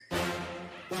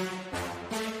Well,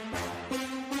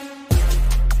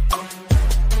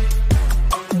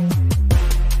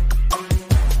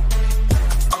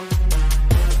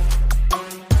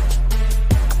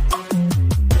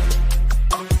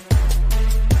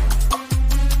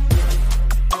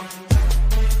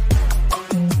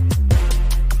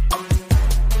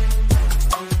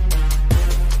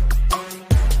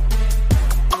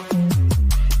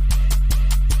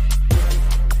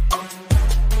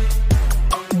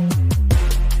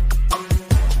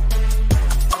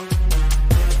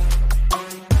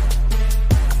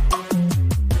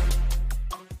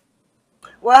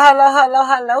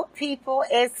 hello, people.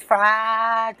 It's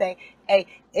Friday. Hey,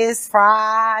 it's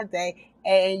Friday.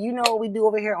 And you know what we do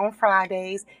over here on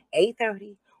Fridays,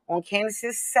 8:30 on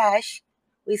Candace's Sesh.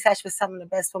 We sesh with some of the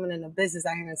best women in the business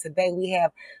out here. And today we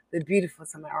have the beautiful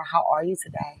Tamara. How are you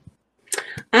today?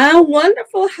 I'm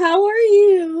wonderful. How are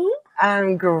you?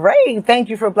 I'm great. Thank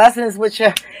you for blessing us with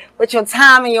your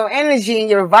time and your energy and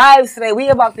your vibes today. We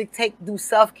about to do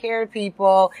self-care,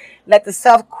 people. Let the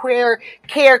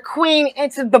self-care queen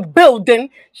into the building.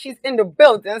 She's in the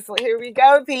building. So here we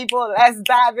go, people. Let's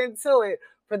dive into it.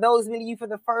 For those meeting you for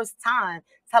the first time,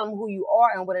 tell them who you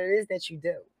are and what it is that you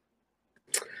do.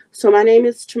 So my name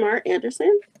is Tamar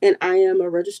Anderson, and I am a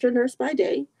registered nurse by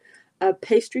day, a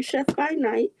pastry chef by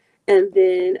night, and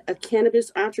then a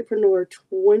cannabis entrepreneur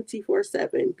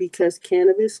 24/7 because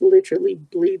cannabis literally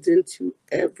bleeds into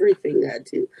everything I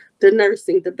do. The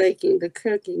nursing, the baking, the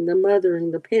cooking, the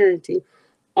mothering, the parenting,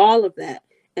 all of that.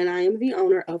 And I am the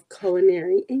owner of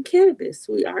Culinary and Cannabis.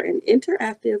 We are an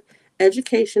interactive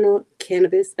educational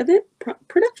cannabis event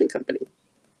production company.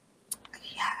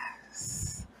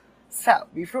 Yes. So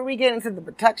before we get into the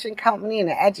production company and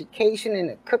the education and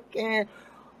the cooking,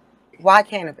 why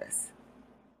cannabis?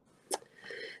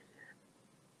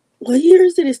 What year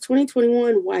is it? It's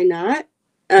 2021. Why not?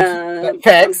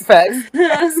 Facts, facts,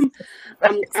 facts.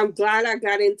 I'm glad I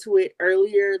got into it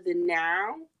earlier than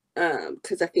now.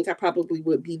 Because I think I probably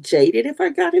would be jaded if I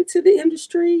got into the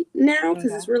industry now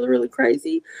because it's really, really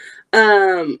crazy.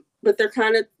 But they're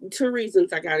kind of two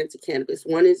reasons I got into cannabis.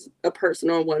 One is a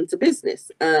personal, one's a business.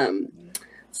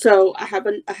 So I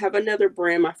have another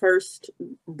brand. My first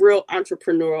real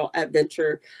entrepreneurial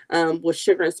adventure was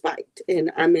Sugar and Spiked,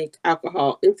 and I make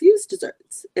alcohol infused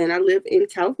desserts. And I live in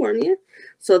California,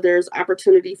 so there's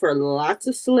opportunity for lots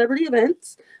of celebrity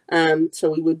events.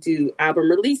 So we would do album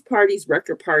release parties,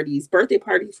 record parties, birthday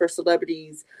parties for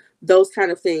celebrities, those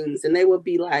kind of things. And they would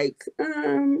be like,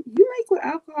 "You make with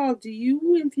alcohol? Do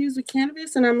you infuse with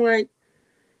cannabis?" And I'm like,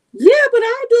 yeah, but I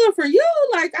don't do it for you.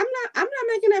 Like I'm not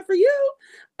making that for you.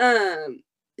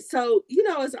 So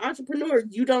as an entrepreneur,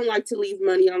 you don't like to leave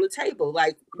money on the table.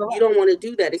 Like you don't want to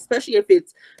do that, especially if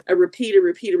it's a repeated.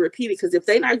 Because if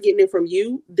they're not getting it from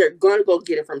you, they're gonna go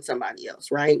get it from somebody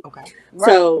else, right? Okay. Right.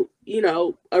 So,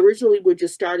 originally we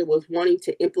just started with wanting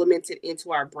to implement it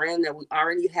into our brand that we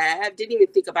already have. Didn't even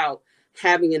think about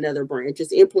having another brand,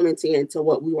 just implementing it into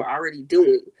what we were already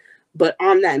doing. But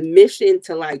on that mission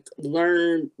to like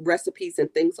learn recipes and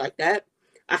things like that,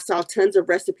 I saw tons of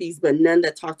recipes, but none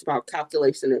that talked about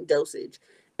calculation and dosage.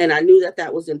 And I knew that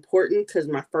that was important because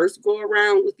my first go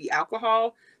around with the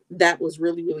alcohol, that was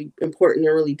really, really important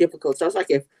and really difficult. So I was like,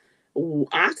 if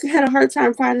I had a hard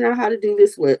time finding out how to do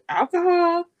this with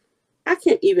alcohol, I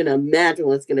can't even imagine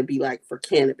what it's going to be like for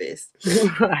cannabis.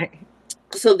 Right.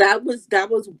 So that was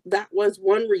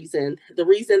one reason. The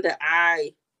reason that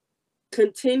I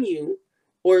continue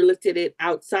or looked at it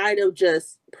outside of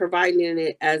just providing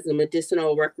it as a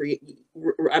medicinal a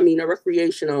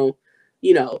recreational,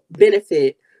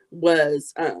 benefit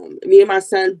was me and my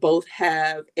son both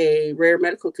have a rare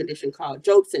medical condition called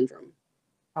Job syndrome.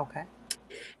 Okay.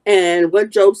 And what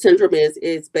Job syndrome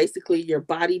is basically your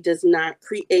body does not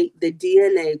create the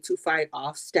DNA to fight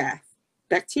off staph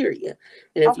bacteria.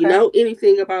 And if you know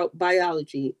anything about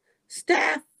biology,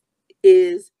 staph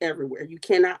is everywhere. You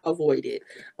cannot avoid it.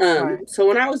 Right. So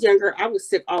when I was younger, I was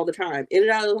sick all the time, in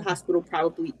and out of the hospital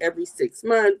probably every 6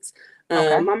 months.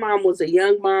 My mom was a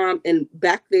young mom, and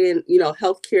back then,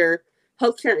 healthcare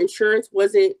insurance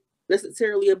wasn't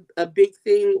necessarily a big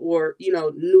thing, or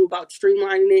knew about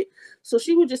streamlining it. So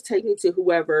she would just take me to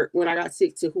whoever when I got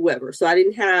sick, to whoever. So I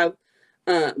didn't have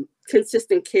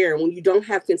consistent care. When you don't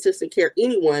have consistent care,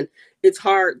 it's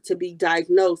hard to be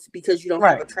diagnosed because you don't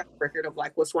have a track record of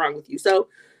like what's wrong with you. So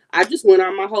I just went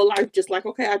on my whole life just like,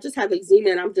 okay, I just have eczema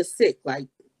and I'm just sick. Like,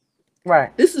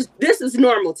 this is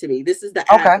normal to me. This is the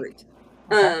average.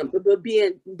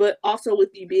 But also with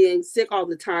you being sick all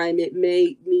the time, it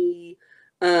made me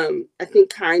I think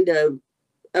kind of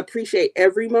appreciate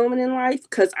every moment in life,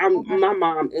 because my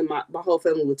mom and my whole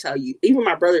family will tell you. Even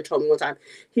my brother told me one time,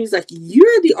 he was like,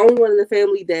 "You're the only one in the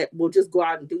family that will just go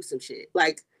out and do some shit."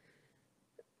 Like,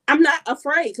 I'm not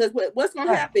afraid, because what's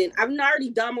gonna happen? I've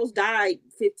already almost died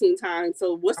 15 times.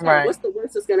 So what's the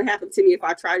worst that's gonna happen to me if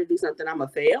I try to do something? I'm gonna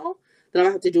fail. Then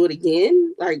I have to do it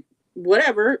again. Like,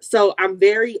 whatever. So I'm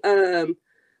very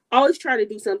always trying to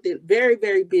do something, very,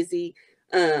 very busy,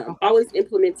 always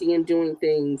implementing and doing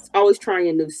things, always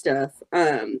trying new stuff.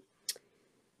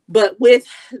 But with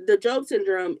the Job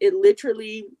syndrome, it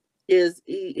literally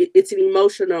it's an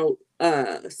emotional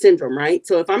syndrome, right?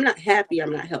 So if I'm not happy,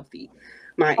 I'm not healthy.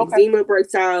 My eczema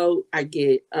breaks out, I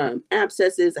get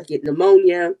abscesses, I get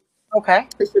pneumonia.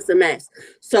 It's just a mess.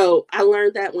 So I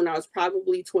learned that when I was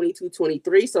probably 22,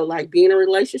 23. So like, being in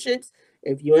relationships,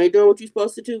 if you ain't doing what you're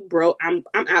supposed to do, bro, I'm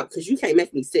out, because you can't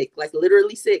make me sick, like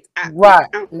literally sick. I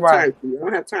don't have time for you. I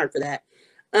don't have time for that.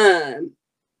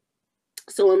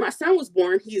 So when my son was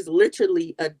born, he's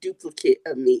literally a duplicate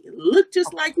of me. Looked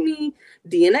just like me,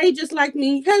 DNA just like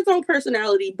me, has his own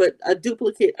personality, but a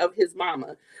duplicate of his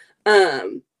mama.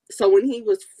 So when he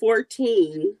was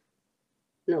 14,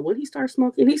 no, when he started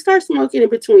smoking in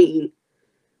between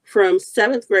from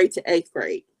 7th grade to 8th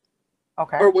grade.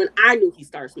 Or when I knew he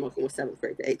started smoking was 7th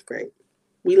grade to 8th grade.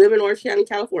 We live in Orange County,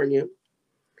 California.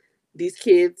 These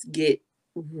kids get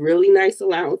really nice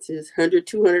allowances, $100,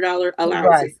 $200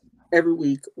 allowances every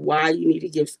week. Why you need to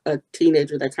give a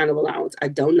teenager that kind of allowance, I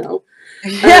don't know.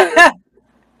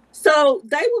 So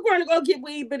they were going to go get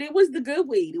weed, but it was the good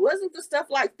weed. It wasn't the stuff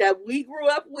like that we grew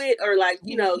up with, or like,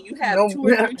 you know, you have 2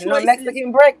 or 3 choices. No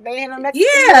Mexican brick. They ain't no Mexican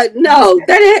brick. No,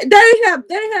 they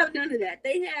have none of that.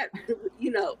 They had,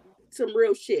 you know, some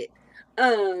real shit.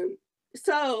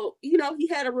 So, you know, he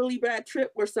had a really bad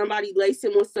trip where somebody laced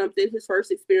him with something, his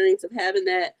first experience of having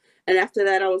that. And after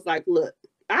that, I was like, look,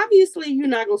 obviously you're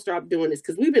not going to stop doing this,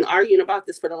 because we've been arguing about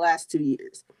this for the last 2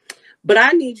 years. But I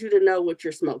need you to know what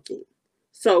you're smoking.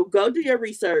 So go do your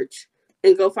research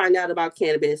and go find out about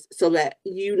cannabis, so that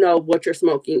you know what you're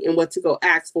smoking and what to go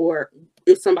ask for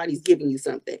if somebody's giving you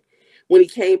something. When he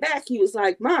came back, he was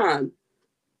like, Mom,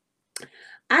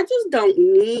 I just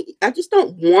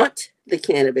don't want the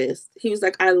cannabis. He was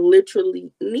like, I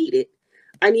literally need it.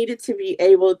 I needed to be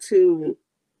able to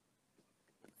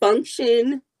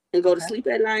function and go to sleep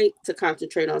at night, to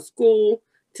concentrate on school,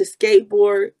 to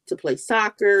skateboard, to play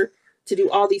soccer, to do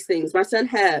all these things. My son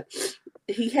had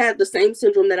the same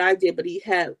syndrome that I did, but he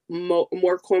had more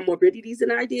comorbidities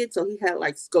than I did. So he had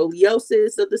like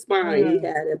scoliosis of the spine. He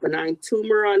had a benign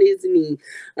tumor on his knee.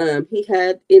 He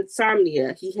had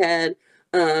insomnia. He had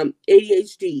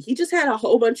ADHD. He just had a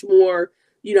whole bunch more,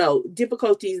 you know,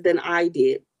 difficulties than I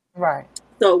did. Right.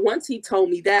 So once he told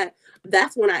me that,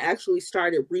 that's when I actually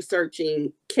started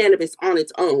researching cannabis on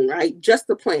its own, right? Just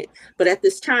the plant. But at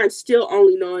this time, still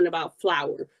only knowing about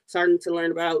flower, starting to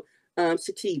learn about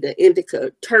sativa,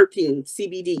 indica, terpene,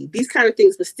 CBD, these kind of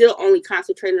things, but still only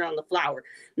concentrating on the flower,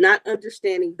 not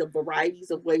understanding the varieties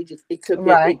of ways it could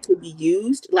be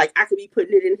used. Like, I could be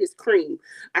putting it in his cream.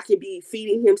 I could be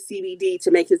feeding him CBD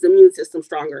to make his immune system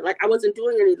stronger. Like, I wasn't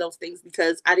doing any of those things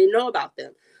because I didn't know about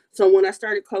them. So when I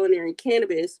started culinary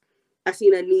cannabis, I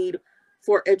seen a need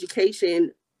for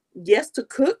education, yes, to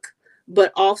cook,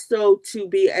 but also to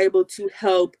be able to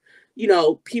help, you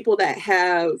know, people that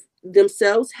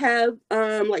themselves have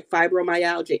like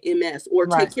fibromyalgia, MS, or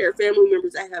take care of family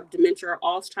members that have dementia or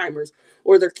Alzheimer's,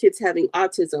 or their kids having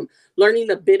autism. Learning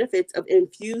the benefits of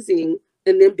infusing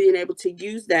and then being able to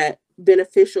use that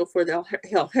beneficial for their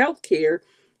health care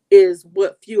is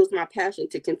what fuels my passion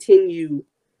to continue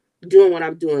doing what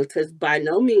I'm doing. Because by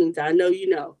no means, I know, you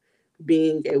know,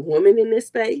 being a woman in this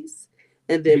space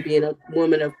and then being a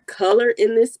woman of color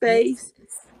in this space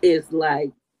is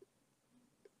like,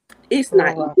 it's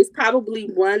not, it's probably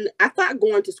one, I thought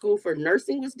going to school for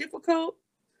nursing was difficult.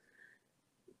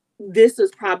 This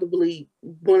is probably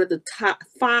one of the top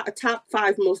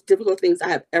five most difficult things I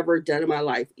have ever done in my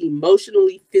life,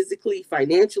 emotionally, physically,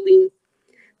 financially.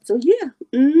 So yeah.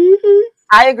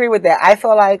 I agree with that. I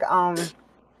feel like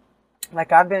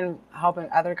I've been helping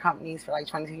other companies for like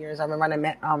 22 years. I've been running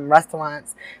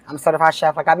restaurants. I'm a certified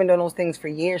chef. Like, I've been doing those things for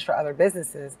years for other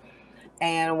businesses.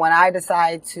 And when I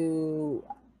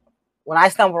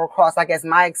stumbled across, I guess,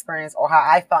 my experience or how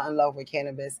I fell in love with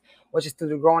cannabis, which is through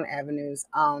the growing avenues,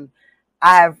 I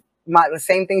have the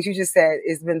same things you just said.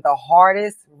 It's been the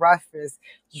hardest, roughest,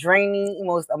 draining,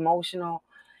 most emotional.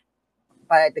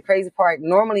 But the crazy part,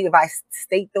 normally if I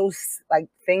state those like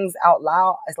things out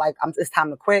loud, it's like it's time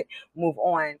to quit, move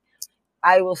on.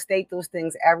 I will state those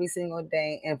things every single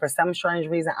day, and for some strange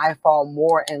reason, I fall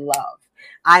more in love.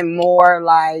 I'm more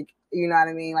like You know what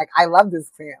I mean? Like, I love this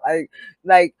plant.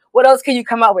 Like, what else can you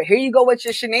come up with? Here you go with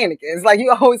your shenanigans. Like,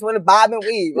 you always want to bob and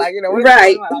weave. Like, you know, what is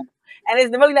Right. going on? And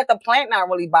it's really not the plant not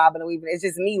really bobbing and weaving. It's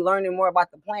just me learning more about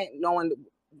the plant,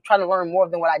 trying to learn more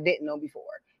than what I didn't know before,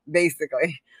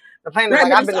 basically. The plant is Right,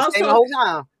 like, I've been the same the whole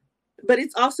time. But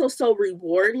it's also so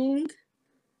rewarding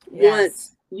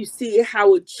once you see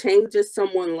how it changes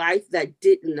someone's life that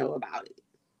didn't know about it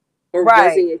or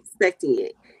wasn't expecting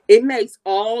it. It makes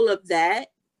all of that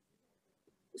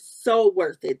so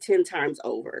worth it 10 times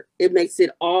over. It makes it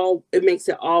all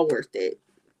worth it.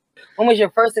 When was your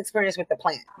first experience with the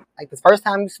plant? Like the first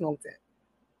time you smoked it?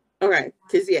 Okay,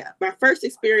 because my first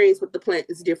experience with the plant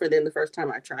is different than the first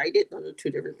time I tried it. Those are two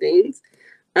different things.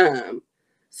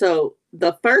 So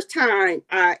the first time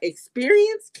I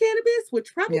experienced cannabis,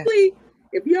 which probably,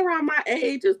 if you're around my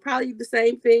age, is probably the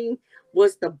same thing,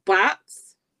 was the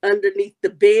box underneath the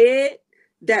bed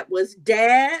that was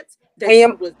Dad's that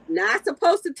you was not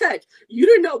supposed to touch. You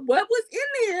didn't know what was in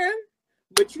there,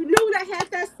 but you knew that had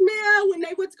that smell when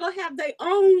they was gonna have their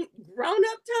own grown-up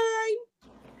time.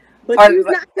 But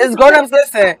it's grown-ups,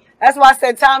 listen. That's why I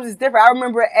said times is different. I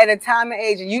remember at a time and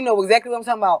age, and you know exactly what I'm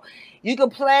talking about. You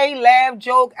could play, laugh,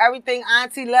 joke, everything,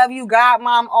 auntie, love you,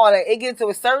 godmom, all that. It gets to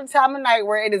a certain time of night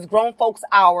where it is grown folks'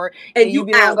 hour, and you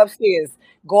belong upstairs.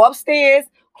 Go upstairs,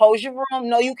 close your room.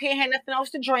 No, you can't have nothing else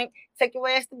to drink. Take your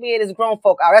ass to bed. It's grown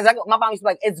folk hour. That's like my mom used to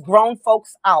be like, it's grown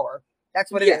folks' hour.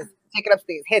 That's what it is. Take it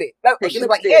upstairs. Hit it. She's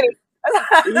like, hit it.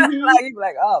 Like, you be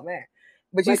like, oh man.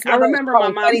 But you I remember my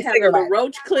mom having a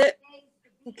roach clip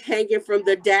hanging from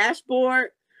the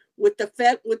dashboard with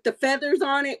the feathers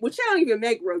on it, which I don't even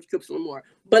make roach clips no more.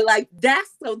 But like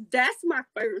that's my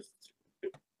first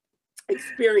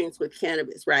experience with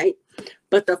cannabis, right?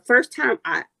 But the first time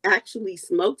I actually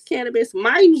smoked cannabis,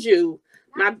 mind you,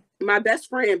 my best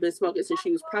friend been smoking since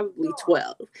she was probably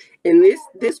 12, and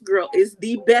this girl is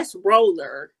the best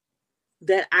roller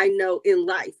that I know in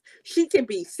life. She can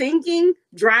be singing,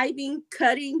 driving,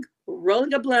 cutting,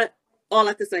 rolling a blunt all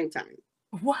at the same time.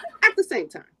 What? At the same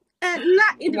time. And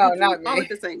not individually, not all at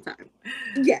the same time.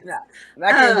 Yes. No,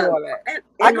 I can't do all that.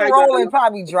 I can roll and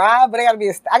probably drive, but I gotta be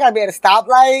at a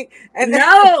stoplight.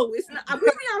 No, it's not. We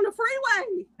be on the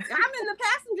freeway. I'm in the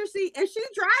passenger seat and she's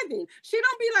driving. She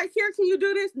don't be like, here, can you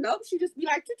do this? Nope. She just be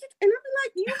like, and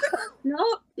I'll be like,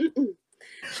 no.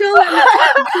 She'll let me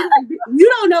like, you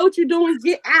don't know what you're doing.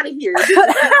 Get out of here.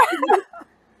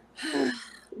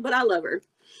 But I love her.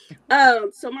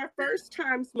 So my first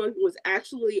time smoking was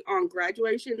actually on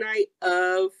graduation night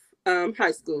of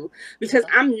high school, because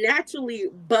I'm naturally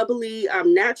bubbly.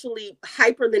 I'm naturally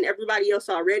hyper than everybody else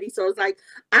already. So it's like,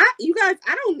 I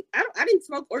didn't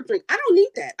smoke or drink. I don't need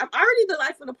that. I'm already the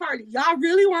life of the party. Y'all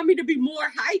really want me to be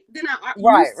more hype than I?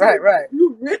 Right.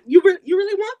 You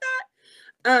really want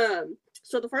that?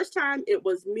 So the first time it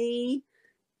was me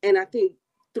and I think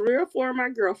 3 or 4 of my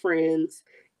girlfriends,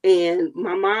 and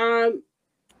my mom,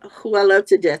 who I love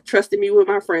to death, trusted me with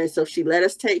my friends. So she let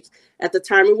us take, at the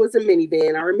time it was a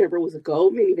minivan. I remember it was a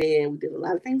gold minivan. We did a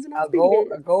lot of things in a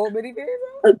gold minivan.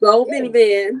 A gold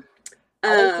minivan.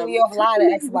 I went to you offline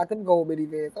and asked about them gold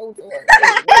minivans.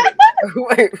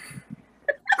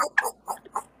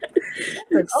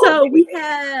 So we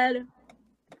had,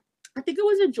 I think it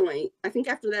was a joint. I think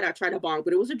after that I tried a bong,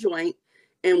 but it was a joint,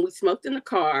 and we smoked in the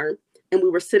car, and we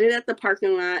were sitting at the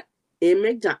parking lot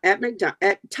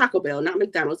at Taco Bell, not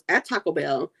McDonald's, at Taco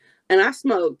Bell, and I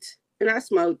smoked, and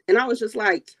I was just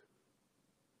like,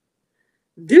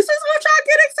 this is what y'all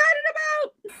get excited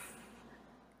about?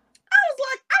 I was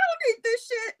like, I don't need this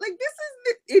shit. Like, this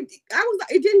is it. I was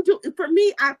like, it didn't do it for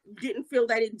me. I didn't feel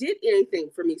that it did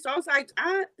anything for me. So I was like,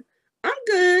 I'm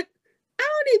good. I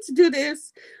don't need to do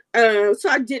this. So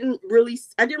I didn't really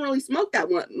smoke that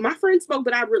one. My friend smoked,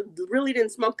 but I really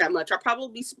didn't smoke that much. I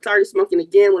probably started smoking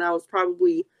again when I was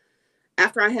probably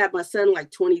after I had my son,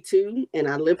 like 22, and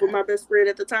I lived with my best friend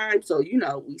at the time. So, you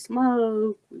know, we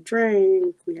smoked, we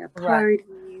drank, we had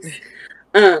parties.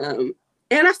 And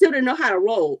I still didn't know how to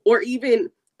roll,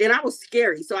 and I was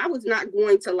scary. So I was not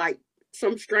going to like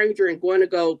some stranger and going to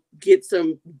go get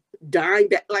some dime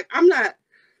back. Like, I'm not.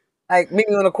 Like, meet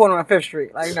me on the corner on 5th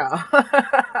Street. Like, no.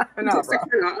 No, bro.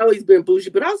 I've always been bougie,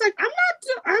 but I was like,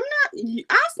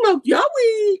 I smoke your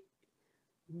weed,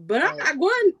 but I'm not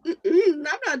going,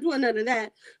 I'm not doing none of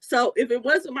that. So if it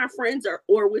wasn't my friends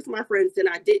or with my friends, then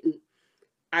I didn't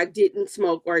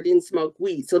smoke, or I didn't smoke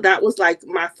weed. So that was like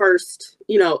my first,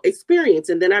 experience.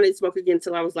 And then I didn't smoke again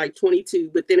until I was like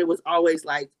 22, but then it was always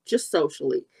like just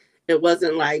socially. It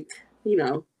wasn't like,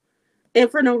 and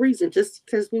for no reason, just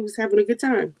because we was having a good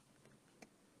time.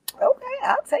 Okay,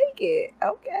 I'll take it.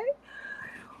 Okay.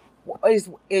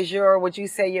 would you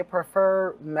say your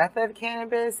preferred method of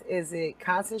cannabis? Is it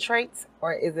concentrates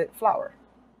or is it flower?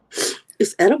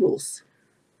 It's edibles.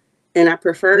 And I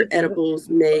prefer edibles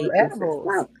You prefer made with fresh edibles.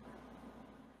 flower.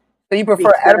 So you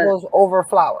prefer Because edibles over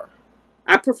flower?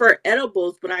 I prefer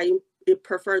edibles, but I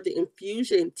prefer the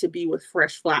infusion to be with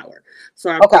fresh flower. So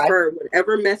I Okay. prefer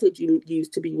whatever method you use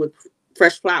to be with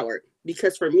fresh flower.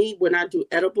 Because for me, when I do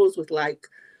edibles with like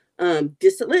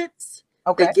distillates,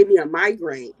 they Okay. give me a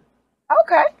migraine.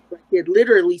 Okay. It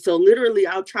literally,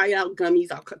 I'll try out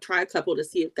gummies. I'll try a couple to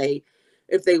see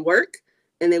if they work,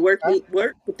 and they work.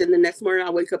 But then the next morning,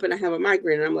 I wake up and I have a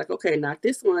migraine, and I'm like, okay, not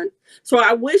this one. So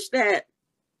I wish that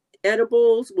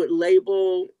edibles would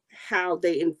label how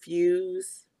they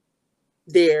infuse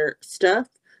their stuff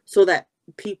so that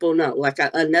people know. Like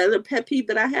another pet peeve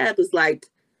that I have is like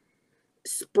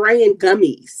spraying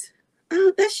gummies.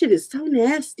 Oh, that shit is so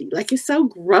nasty. Like it's so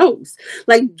gross.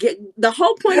 Like the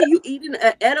whole point of you eating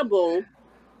an edible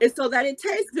is so that it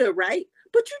tastes good, right?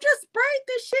 But you just sprayed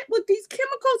this shit with these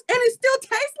chemicals and it still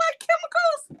tastes like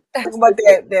chemicals. But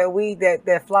that weed,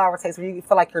 that flower taste, where you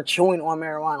feel like you're chewing on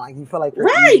marijuana, like you feel like you're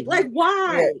Right. eating Like it. Yeah.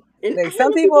 why? And I Like hate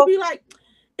some when people people, be like,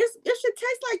 it should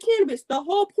taste like cannabis. The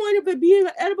whole point of it being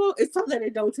an edible is so that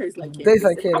it don't taste like they cannabis.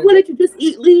 say If I cannabis. wanted to just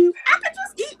eat leaves, I could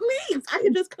just eat leaves. I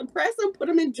could just compress them, put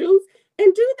them in juice,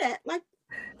 and do that. Like,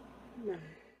 no.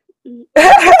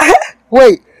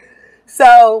 Wait.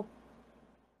 So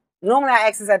normally I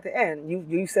ask this at the end.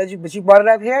 You said but you brought it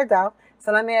up here though.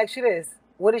 So let me ask you this: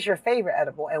 what is your favorite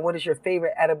edible, and what is your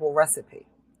favorite edible recipe?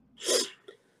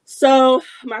 So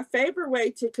my favorite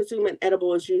way to consume an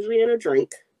edible is usually in a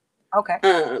drink. Okay.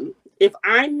 If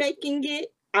I'm making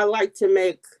it, I like to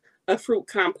make a fruit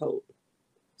compote.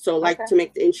 So like Okay. to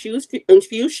make the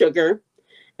infused sugar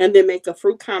and then make a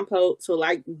fruit compote. So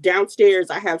like downstairs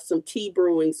I have some tea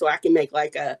brewing so I can make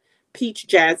like a peach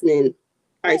jasmine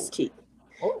iced tea.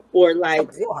 Ooh. Or like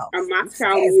a You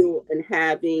Moscow snazzy. mule and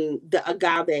having the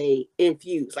agave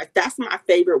infused. Like that's my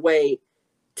favorite way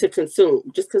to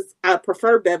consume just because I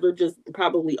prefer beverages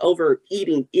probably over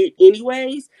eating it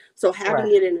anyways. So having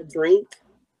Right. it in a drink,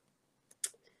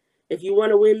 if you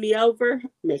want to win me over,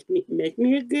 make me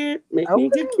a good Okay.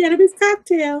 cannabis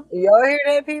cocktail. Y'all hear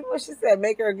that, people? She said,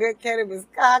 make her a good cannabis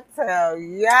cocktail.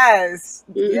 Yes.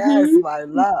 Yes, Mm-hmm. my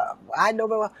love. I know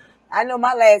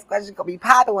my last question gonna be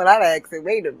popping when I ask it.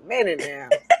 Wait a minute now.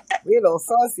 We're a little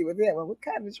saucy with that one. What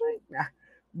kind of drink now?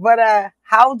 But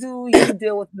how do you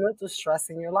deal with mental stress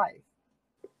in your life?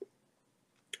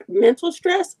 Mental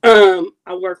stress. I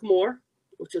work more,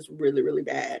 which is really, really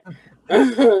bad.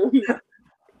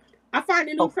 I find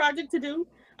a new Oh, project to do.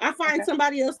 I find okay.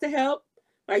 somebody else to help.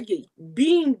 Like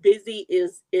being busy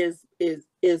is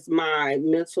my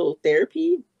mental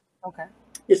therapy. Okay.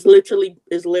 Is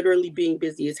literally being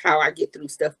busy is how I get through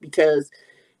stuff because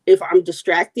if I'm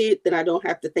distracted, then I don't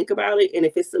have to think about it. And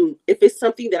if it's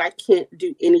something that I can't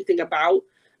do anything about,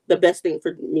 the best thing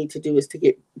for me to do is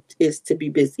to be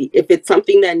busy. If it's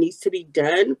something that needs to be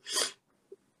done,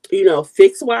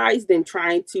 fix wise, then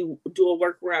trying to do a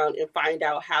workaround and find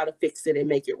out how to fix it and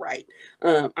make it right.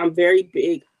 I'm very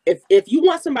big. If you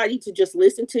want somebody to just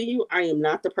listen to you, I am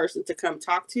not the person to come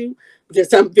talk to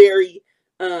because I'm very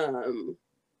um,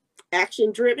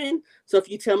 action driven. So if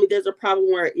you tell me there's a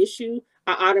problem or an issue,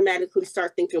 I automatically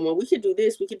start thinking, well, we could do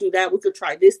this, we could do that, we could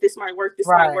try this. This might work. This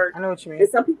might Right. work. I know what you And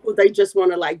mean. some people they just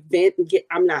want to like vent and get.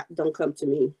 I'm not. Don't come to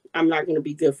me. I'm not going to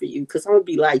be good for you because I'm gonna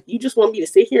be like, you just want me to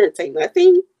sit here and take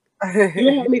nothing. You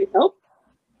don't want me to help?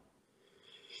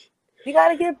 You got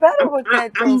to get better I'm, with I,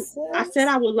 that, though, I'm, I said sis.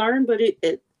 I would learn, but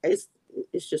it's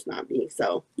just not me.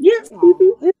 So yeah. Oh,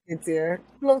 you get there.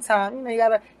 Little time. You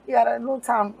gotta little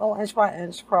time, little inch by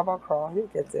inch, crawl by crawl. You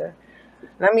get there.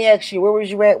 Let me ask you, where was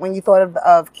you at when you thought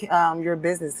of your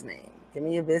business name? Give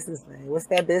me your business name. What's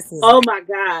that business Oh name? my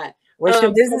God. What's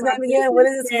your So business my name again? What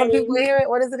business is this for the people who name, hear it?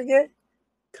 What is it again?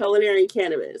 Culinary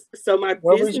Cannabis. So my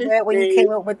Where was you business at when you name.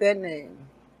 came up with that name?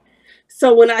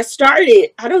 So when I started,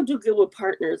 I don't do good with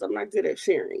partners. I'm not good at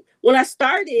sharing. When I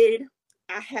started,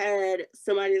 I had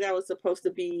somebody that was supposed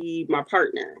to be my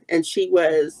partner, and she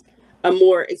was a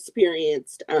more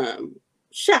experienced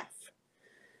chef.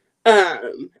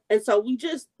 And so we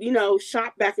just,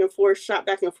 shot back and forth,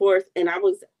 and I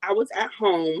was at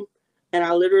home, and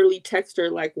I literally texted her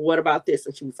like, "What about this?"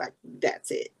 And she was like,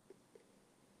 "That's it."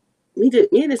 Me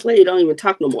and this lady don't even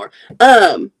talk no more.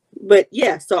 But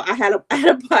yeah, so I had a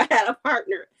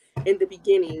partner in the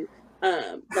beginning.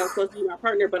 That was supposed to be my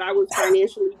partner, but I was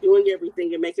financially doing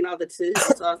everything and making all the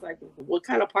decisions. So I was like, what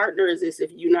kind of partner is this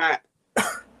if you're not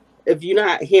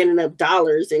handing up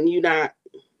dollars and you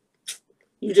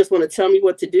just want to tell me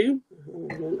what to do?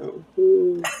 don't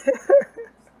know.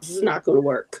 This is not going to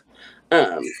work.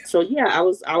 So yeah, I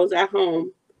was at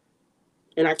home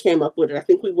and I came up with it. I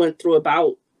think we went through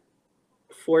about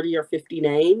 40 or 50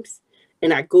 names,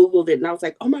 and I Googled it and I was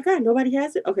like, oh my God, nobody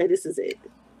has it. Okay, this is it.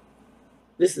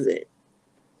 This is it.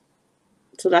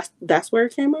 So that's where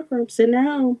it came up from. Sitting at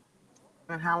home.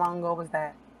 And how long ago was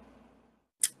that?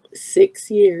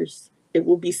 6 years. It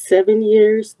will be 7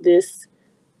 years this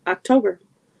October.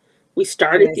 We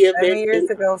started the event 7 years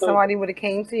ago. Somebody would have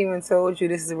came to you and told you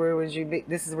this is where would you be.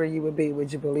 This is where you would be.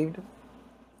 Would you believe them?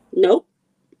 Nope,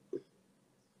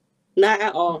 not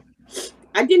at all.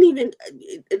 I didn't even.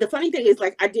 The funny thing is,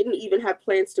 like, I didn't even have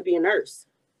plans to be a nurse.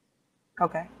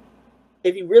 Okay.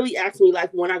 If you really ask me,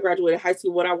 like, when I graduated high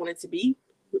school, what I wanted to be,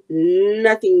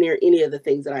 nothing near any of the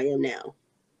things that I am now,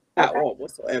 at all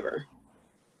whatsoever.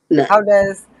 None.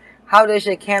 How does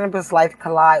your cannabis life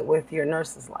collide with your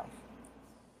nurse's life?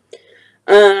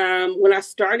 When I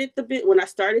started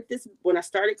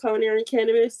culinary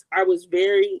cannabis, I was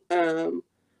very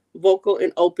vocal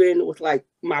and open with like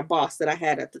my boss that I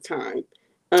had at the time.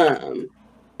 And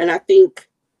I think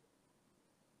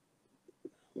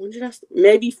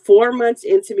maybe 4 months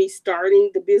into me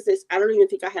starting the business, I don't even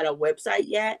think I had a website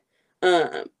yet.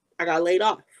 I got laid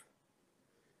off.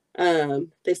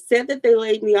 They said that they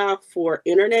laid me off for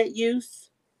internet use,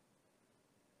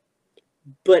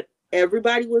 but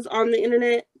everybody was on the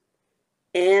internet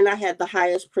and I had the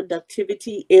highest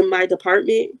productivity in my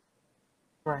department.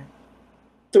 Right.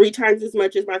 3 times as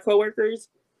much as my coworkers.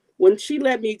 When she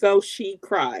let me go, she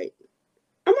cried.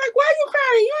 I'm like, why are you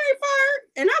crying? You ain't fired.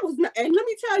 And I was not, and let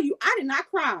me tell you, I did not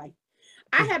cry.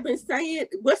 I have been saying,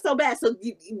 what's so bad? So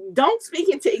don't speak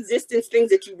into existence things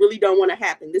that you really don't want to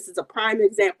happen. This is a prime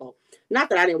example. Not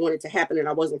that I didn't want it to happen and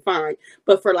I wasn't fine,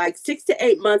 but for like 6 to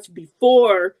 8 months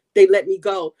before they let me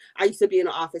go, I used to be in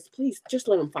the office. Please just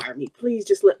let them fire me. Please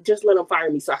just let them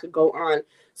fire me so I could go on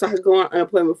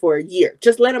unemployment for a year.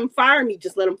 Just let them fire me.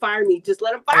 Just let them fire me. Just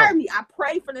let them fire me. I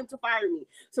prayed for them to fire me.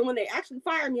 So when they actually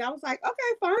fired me, I was like,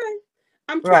 okay, fine.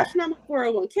 I'm cashing out my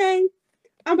 401k.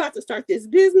 I'm about to start this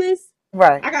business.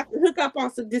 Right. I got to hook up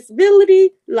on some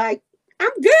disability. Like,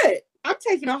 I'm good. I'm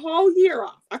taking a whole year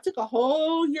off. I took a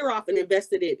whole year off and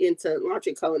invested it into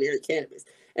launching culinary cannabis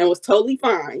and was totally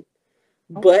fine.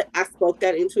 But I spoke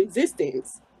that into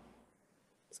existence.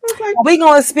 So like, we're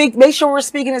going to make sure we're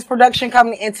speaking this production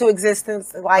company into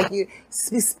existence. Like you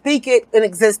speak it in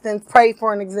existence, pray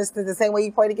for an existence, the same way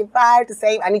you pray to get fired,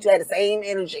 I need you to have the same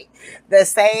energy.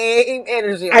 Okay?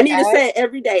 I need to say it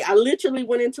every day. I literally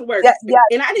went into work. Yeah,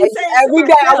 and I didn't say it every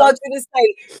day. I want you to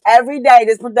say every day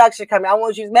this production company. I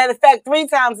want you to, matter of fact, 3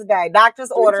 times a day.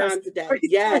 Doctor's orders. 3 times a day.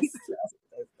 Yes.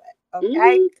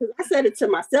 Okay. Because I said it to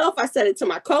myself. I said it to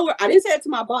my coworker. I didn't say it to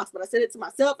my boss, but I said it to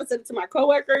myself. I said it to my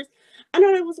coworkers. I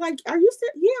know it was like, are you still?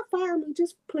 Yeah, fire me.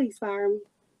 Just please fire me.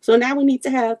 So now we need to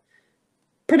have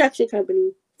production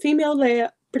company,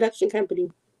 female-led production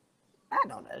company. I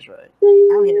know that's right.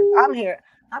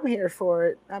 I'm here for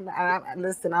it.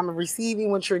 Listen, I'm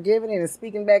receiving what you're giving and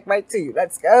speaking back right to you.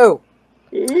 Let's go.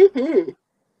 Mm-hmm.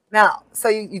 Now, so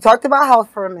you talked about health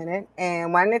for a minute,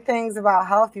 and one of the things about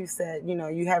health, you said, do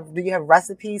you have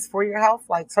recipes for your health,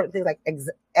 like certain things like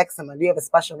eczema? Do you have a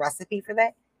special recipe for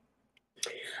that?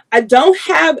 I don't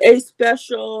have a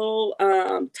special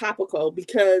topical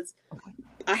because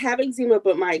I have eczema,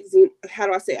 but I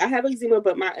have eczema,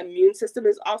 but my immune system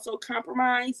is also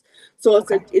compromised. So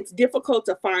it's difficult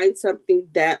to find something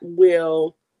that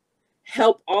will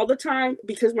help all the time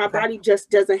because my body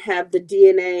just doesn't have the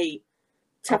DNA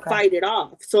to fight it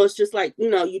off. So it's just like,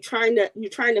 you're trying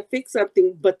to fix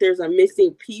something, but there's a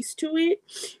missing piece to it.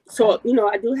 So,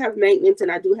 I do have maintenance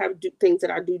and I do have things that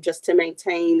I do just to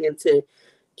maintain and to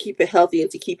keep it healthy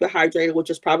and to keep it hydrated, which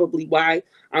is probably why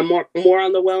I'm more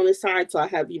on the wellness side. So I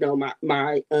have,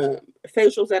 my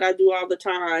facials that I do all the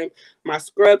time, my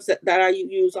scrubs that I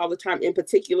use all the time in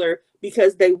particular,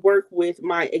 because they work with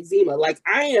my eczema. Like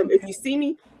I am, if you see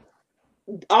me,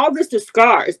 all this is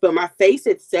scars, but my face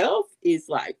itself is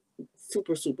like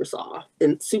super, super soft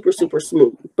and super, super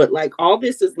smooth. But like all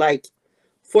this is like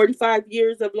 45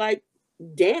 years of like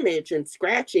damage and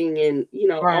scratching and,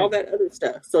 all that other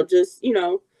stuff. So just,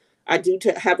 I do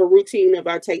have a routine of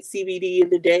I take CBD in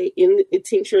the day, in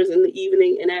tinctures in the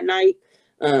evening and at night.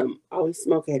 I always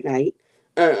smoke at night.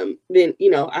 Then,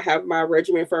 I have my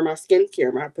regimen for my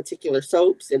skincare, my particular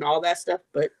soaps and all that stuff.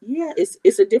 But yeah,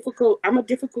 I'm a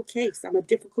difficult case. I'm a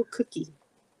difficult cookie.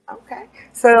 Okay.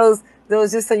 So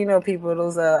those just so you know, people,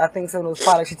 I think some of those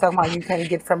products you're talking about, you can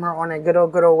get from her on a good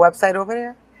old website over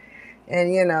there.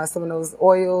 And, some of those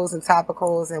oils and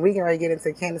topicals, and we can already get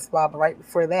into Candace Spa, but right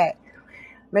before that,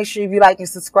 Make sure if you like and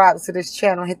subscribe to this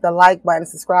channel, hit the like button,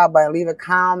 subscribe button, leave a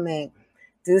comment,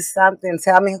 do something.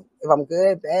 Tell me if I'm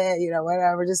good, bad,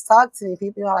 whatever. Just talk to me.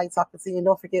 People, I like talking to you. And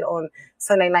don't forget on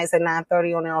Sunday nights at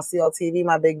 9:30 on there on CLTV,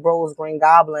 my big bros, Green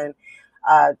Goblin,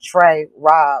 Trey,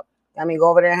 Rob. Go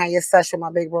over there and hang your session with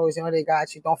my big bros. They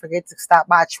got you. Don't forget to stop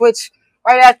by Twitch.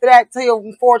 Right after that, to your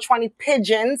 420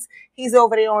 Pigeons. He's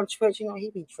over there on Twitch.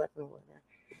 He be tripping with her.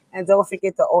 And don't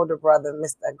forget the older brother,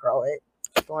 Mr. Grow It,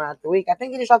 going out the week. I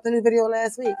think he just dropped a new video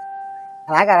last week.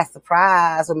 And I got a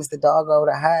surprise with Mr. Doggo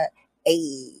the Hut.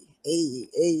 Hey.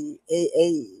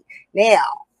 Now,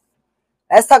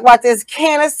 let's talk about this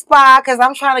Canna Spa, because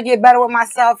I'm trying to get better with my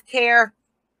self-care.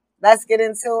 Let's get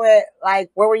into it. Like,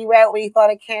 where were you at when you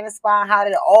thought of Canna Spa? How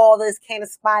did all this Canna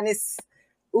Spa-ness,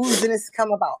 ooziness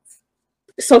come about?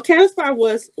 So Canna Spa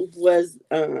was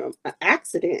an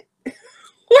accident.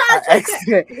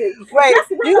 Accident. Wait,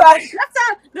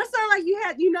 that sound like you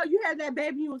had that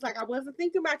baby. You was like, I wasn't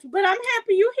thinking about you, but I'm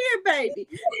happy you here, baby.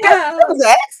 That was an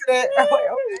accident.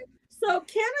 Okay. So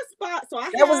Canna Spa. So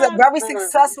that was a very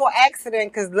successful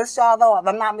accident, because let's y'all know, if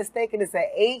I'm not mistaken, it's an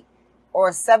 8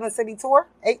 or 7 city tour,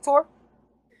 8 tour.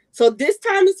 So this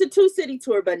time it's a 2 city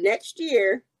tour, but next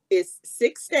year it's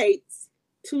 6 states,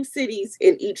 2 cities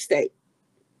in each state.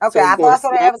 Okay, so I thought I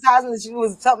saw the advertisement that you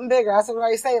was something bigger. I saw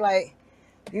what you say, like,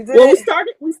 you did. Well,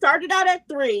 we started out at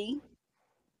 3,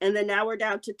 and then now we're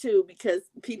down to 2 because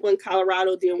people in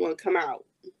Colorado didn't want to come out.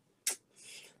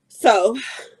 So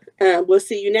we'll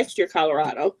see you next year,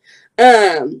 Colorado.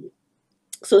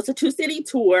 So it's a 2 city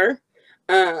tour.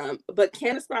 But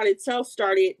Canna Spa itself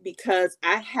started because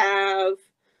I have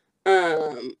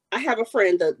a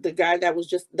friend, the guy that was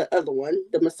just the other one,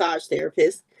 the massage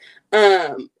therapist,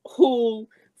 who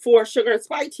for Sugar and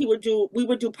Spice, we would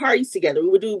do parties together. We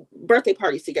would do birthday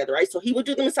parties together, right? So he would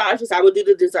do the massages, I would do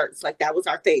the desserts. Like, that was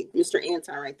our thing. Mr.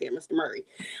 Anton right there, Mr. Murray.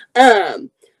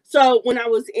 So when I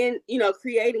was in,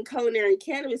 creating Culinary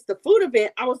Cannabis, the food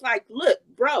event, I was like, look,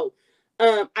 bro,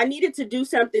 I needed to do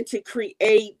something to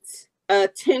create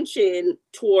attention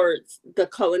towards the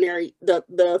culinary,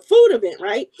 the food event,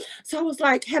 right? So I was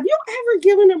like, have you ever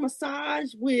given a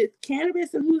massage with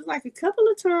cannabis? And he was like, a couple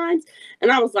of times.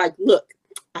 And I was like, look,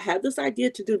 I have this idea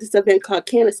to do this event called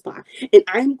Canna Spa, and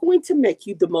I'm going to make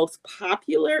you the most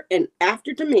popular and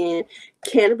after demand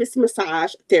cannabis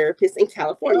massage therapist in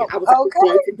California. I was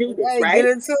going to do this, right?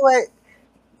 Get into it.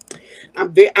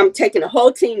 I'm taking a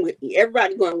whole team with me,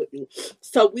 everybody going with me.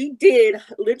 So we did,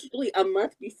 literally a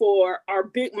month before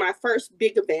my first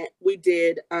big event, we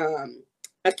did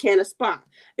a Canna Spa.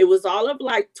 It was all of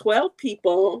like 12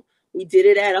 people. We did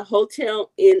it at a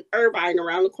hotel in Irvine,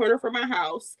 around the corner from my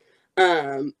house.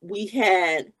 We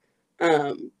had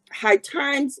High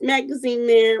Times magazine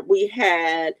there. We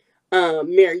had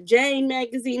Mary Jane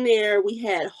magazine there. We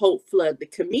had Hope Flood, the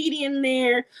comedian,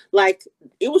 there. Like,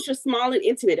 it was just small and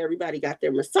intimate. Everybody got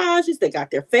their massages. They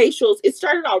got their facials. It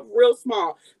started off real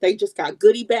small. They just got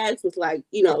goodie bags with, like,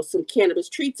 some cannabis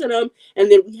treats in them.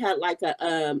 And then we had like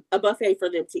a buffet for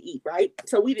them to eat, right?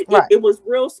 So we did, right. It was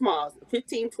real small,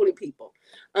 15, 20 people.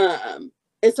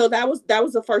 And so that was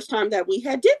the first time that we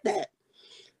had did that.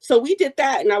 So we did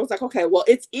that, and I was like, okay, well,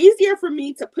 it's easier for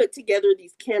me to put together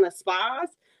these Canna Spas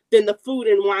than the food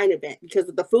and wine event, because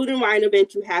of the food and wine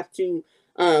event, you have to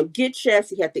get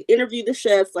chefs, you have to interview the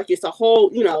chefs. Like, it's a whole,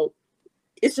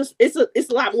 it's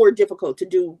a lot more difficult to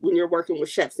do when you're working with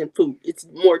chefs and food. It's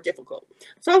more difficult.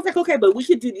 So I was like, okay, but we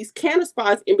should do these Canna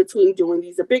Spas in between doing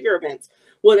these bigger events.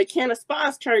 Well, the Canna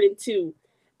Spas turned into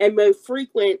a more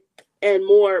frequent and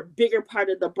more bigger part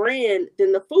of the brand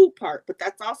than the food part. But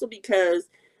that's also because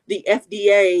the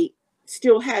FDA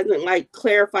still hasn't like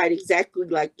clarified exactly,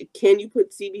 like, can you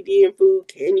put CBD in food?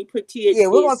 Can you put THC? Yeah,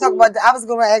 we're gonna talk about that. I was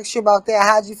gonna ask you about that.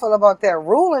 How'd you feel about that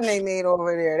ruling they made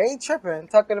over there? They tripping,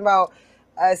 talking about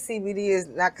CBD is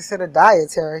not considered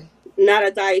dietary. Not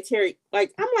a dietary.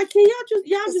 Like, I'm like, can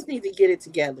y'all just need to get it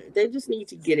together. They just need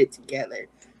to get it together.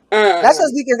 That's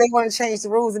just because they want to change the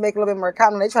rules and make it a little bit more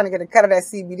common. They're trying to get a cut of that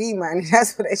CBD money.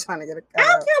 That's what they're trying to get a cut of.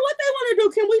 I don't care what they want to do.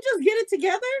 Can we just get it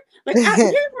together? Like,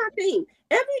 here's my thing.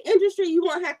 Every industry, you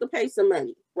won't have to pay some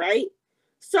money, right?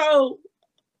 So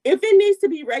if it needs to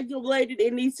be regulated,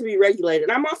 it needs to be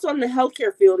regulated. I'm also in the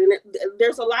healthcare field, and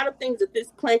there's a lot of things that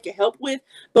this plan can help with,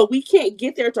 but we can't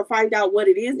get there to find out what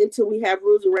it is until we have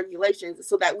rules and regulations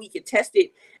so that we can test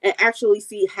it and actually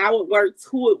see how it works,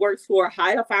 who it works for,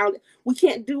 how to found it. We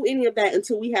can't do any of that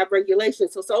until we have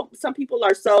regulations. So some people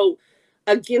are so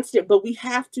against it, but we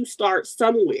have to start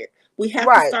somewhere. We have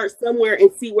to start somewhere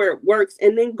and see where it works,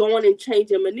 and then go on and change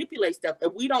and manipulate stuff.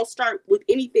 If we don't start with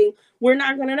anything, we're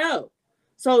not going to know.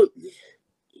 So,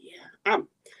 yeah,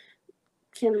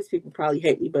 cannabis people probably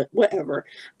hate me, but whatever.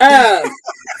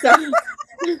 So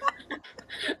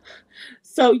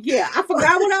so yeah, I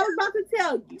forgot what I was about to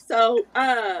tell you.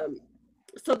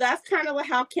 So that's kind of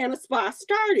how Canna Spa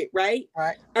started, right?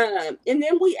 Right. And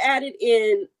then we added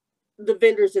in the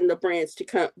vendors and the brands to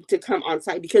come on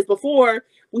site, because before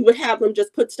we would have them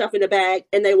just put stuff in a bag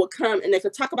and they would come and they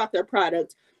could talk about their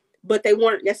product, but they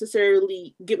weren't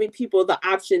necessarily giving people the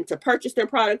option to purchase their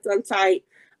products on site.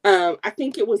 I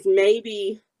think it was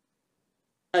maybe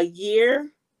a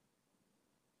year,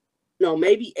 no,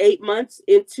 maybe 8 months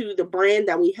into the brand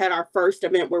that we had our first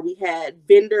event where we had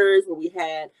vendors, where we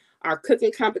had our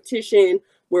cooking competition,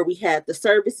 where we had the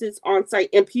services on site,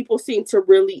 and people seemed to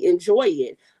really enjoy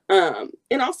it.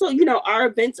 And also, our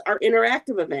events are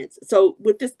interactive events. So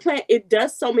with this plant, it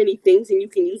does so many things and you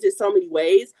can use it so many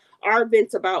ways. Our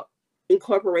event's about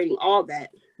incorporating all that,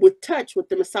 with touch, with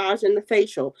the massage and the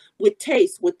facial, with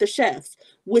taste, with the chefs,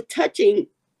 with touching,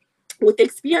 with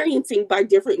experiencing by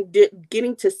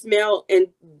getting to smell and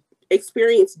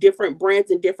experience different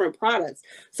brands and different products.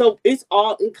 So it's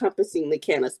all encompassing the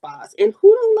Canna Spas. And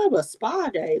who don't love a spa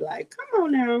day? Like, come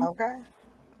on now. Okay.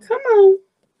 Come on.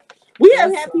 We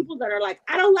have had Listen. people that are like,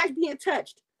 I don't like being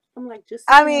touched. I'm like, just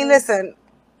I mean, listen.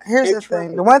 Here's and the thing.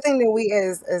 try. The one thing that we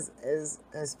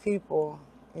as people,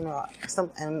 and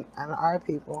our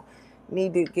people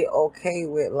need to get okay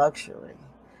with luxury.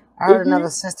 I heard Mm-hmm. another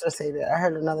sister say that. I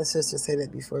heard another sister say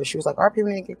that before. She was like, our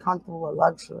people need to get comfortable with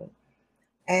luxury.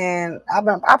 And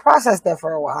I processed that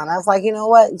for a while, and I was like, you know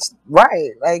what?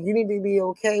 Right. Like, you need to be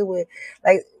okay with,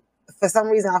 like, for some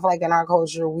reason, I feel like in our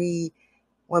culture,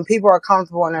 when people are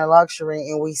comfortable in their luxury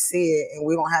and we see it and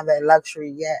we don't have that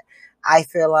luxury yet, I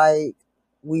feel like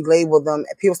we label them,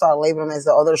 people start labeling them as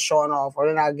the other showing off, or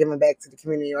they're not giving back to the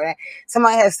community, or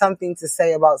somebody has something to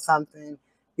say about something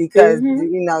because Mm-hmm.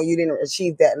 you didn't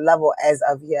achieve that level as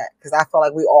of yet. Because I feel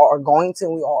like we all are going to,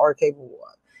 and we all are capable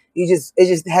of. It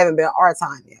just haven't been our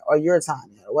time yet, or your time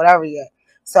yet, or whatever yet.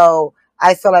 So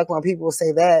I feel like when people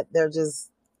say that,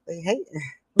 they hate.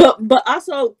 But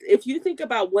also, if you think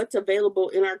about what's available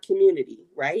in our community,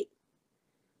 right?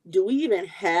 Do we even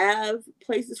have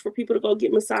places for people to go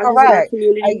get massages in our Correct.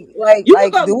 community? Do we You can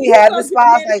have the go get a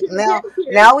spas? Like manicure and now,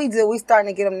 pedicure. now we do. We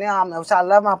starting to get them now. Which I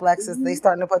love my plexus. They Mm-hmm.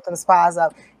 starting to put them spas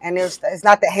up, and it's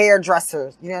not the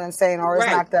hairdressers. You know what I'm saying? Or it's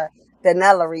Right. not the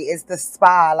Nellery. It's the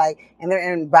spa. Like, and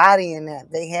they're embodying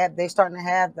that. They starting to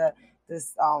have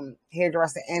this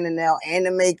hairdresser and the nail and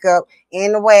the makeup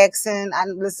and the waxing. I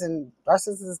listen,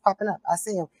 dressers is popping up. I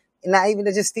see them, and not even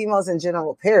just females in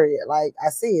general. Period. Like, I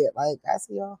see it. Like, I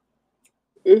see y'all.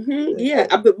 Mm-hmm. Yeah.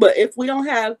 But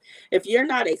if you're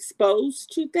not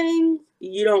exposed to things,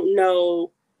 you don't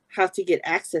know how to get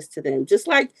access to them. Just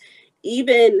like,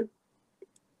 even,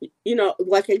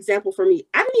 like, example for me,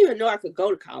 I didn't even know I could go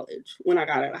to college when I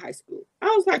got out of high school. I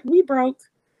was like, we broke.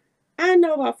 I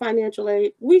know about financial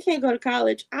aid. We can't go to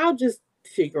college. I'll just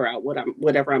figure out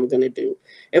whatever I'm going to do.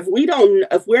 If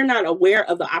we're not aware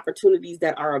of the opportunities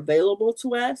that are available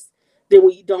to us, then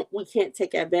we can't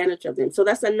take advantage of them. So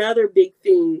that's another big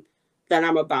thing that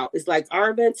I'm about. Is like, our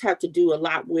events have to do a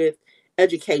lot with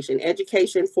education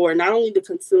for not only the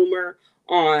consumer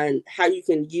on how you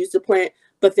can use the plant,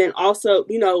 but then also,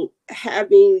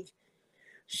 having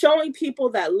showing people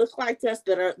that look like us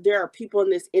that there are people in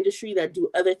this industry that do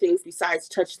other things besides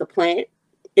touch the plant,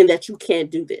 and that you can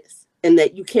do this, and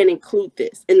that you can include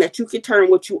this, and that you can turn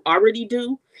what you already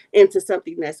do into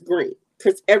something that's green,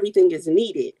 because everything is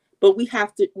needed. But we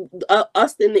have to,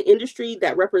 us in the industry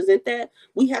that represent that,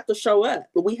 we have to show up,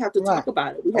 but we have to Right. talk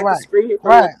about it. We have to Right. scream it from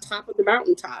the Right. top of the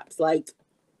mountaintops. Like,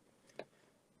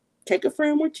 take a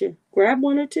friend with you, grab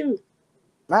one or two.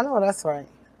 I know that's right.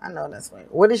 I know that's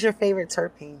right. What is your favorite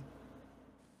terpene?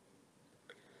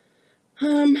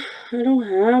 Um,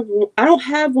 I don't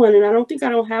have one, and I don't think I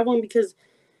don't have one because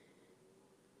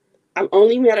I've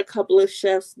only met a couple of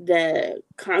chefs that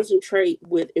concentrate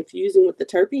with infusing with the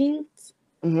terpenes.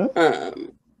 Mm-hmm.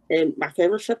 Um, and my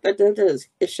favorite chef that does this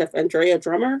is Chef Andrea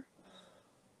Drummer.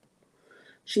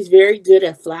 She's very good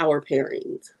at flower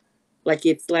pairings.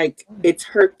 It's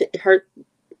her.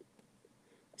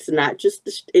 It's not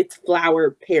just it's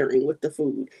flower pairing with the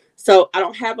food. So I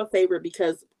don't have a favorite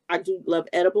because I do love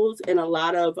edibles, and a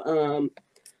lot of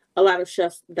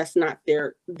chefs, that's not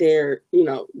their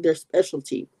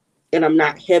specialty. And I'm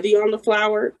not heavy on the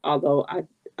flour, although I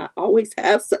always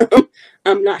have some.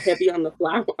 I'm not heavy on the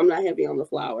flour. I'm not heavy on the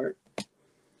flour.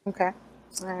 Okay.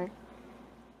 All right.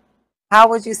 How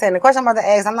would you say? And the question I'm about to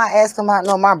ask, I'm not asking about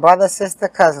no my brother, sister,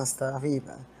 cousin stuff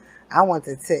either. I want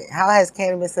to tell. How has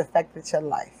cannabis affected your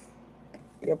life,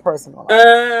 your personal life?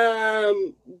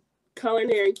 Um,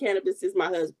 Culinary cannabis is my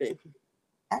husband.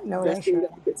 I know Best that's thing right.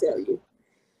 that I could tell you.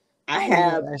 I I know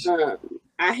have that's right.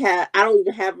 I don't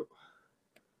even have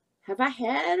I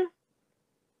had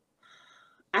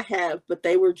I have, but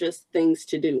they were just things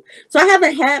to do. So I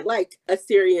haven't had like a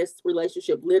serious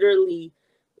relationship. Literally,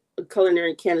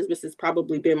 culinary cannabis has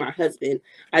probably been my husband.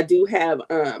 I do have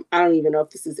I don't even know if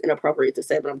this is inappropriate to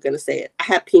say, but I'm gonna say it. I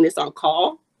have penis on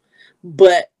call,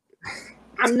 but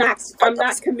I'm not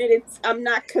committed. I'm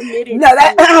not committed No, to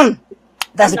that I'm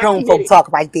that's not grown folk committed.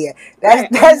 talk right there. That's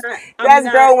Right. that's I'm that's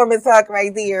not grown women talk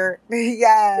right there. there's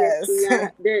Yes.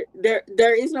 not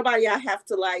there is nobody I have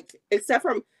to like except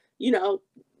from, you know,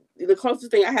 the closest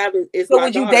thing I have is So my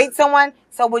would you daughter. date someone?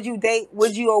 So would you date?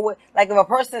 Would you or would, like if a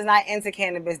person is not into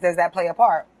cannabis, does that play a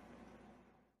part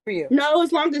for you? No,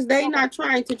 as long as they not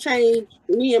trying to change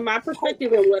me and my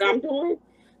perspective and what I'm doing,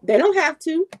 they don't have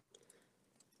to.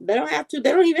 They don't have to.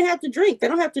 They don't even have to drink. They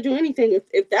don't have to do anything.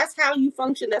 If that's how you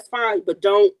function, that's fine. But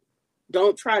don't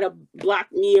try to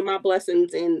block me and my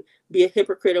blessings and be a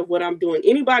hypocrite of what I'm doing.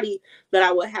 Anybody that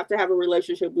I would have to have a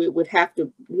relationship with would have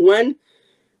to, one,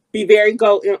 be very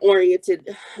goal oriented,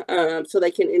 so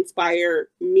they can inspire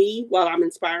me while I'm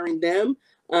inspiring them.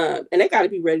 And they got to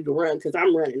be ready to run because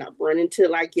I'm running. I'm running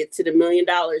till I get to the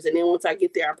 $1,000,000, and then once I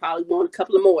get there, I probably want a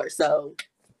couple of more. So,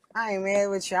 I ain't mad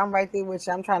with you. I'm right there with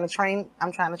you. I'm trying to train.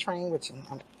 I'm trying to train with you.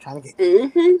 I'm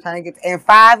mm-hmm. trying to get in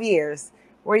 5 years.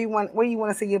 Where you want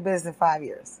to see your business in 5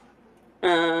 years?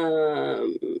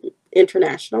 um,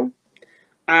 International.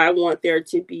 I want there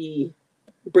to be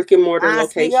brick and mortar I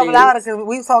speak up louder locations. because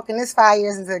we talking this 5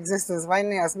 years into existence right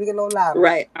now. Speak a little louder.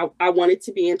 Right. I want it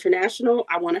to be international.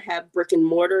 I want to have brick and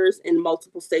mortars in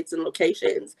multiple states and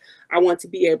locations. I want to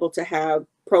be able to have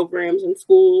programs and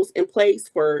schools in place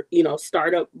for, you know,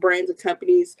 startup brands and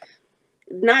companies,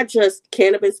 not just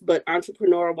cannabis, but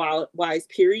entrepreneur wise,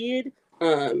 period.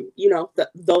 You know,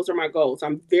 those are my goals.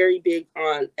 I'm very big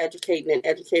on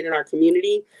educating our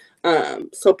community.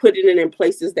 So putting it in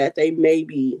places that they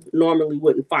maybe normally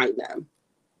wouldn't find them.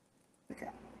 Okay.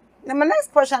 Now, my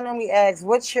next question I normally ask: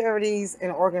 what charities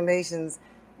and organizations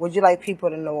would you like people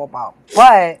to know about?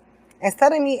 But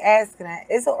instead of me asking that,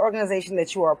 it's an organization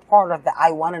that you are a part of that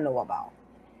I want to know about,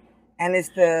 and it's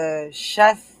the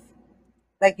Chef.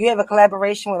 Like you have a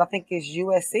collaboration with, I think it's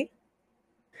USC.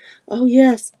 Oh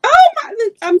yes. Oh my!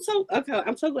 I'm so okay.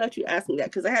 I'm so glad you asked me that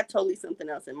because I had totally something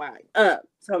else in mind.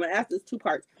 So I'm gonna ask this two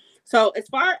parts. So as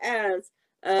far as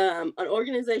an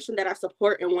organization that I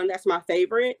support and one that's my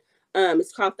favorite,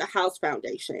 it's called the House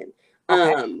Foundation.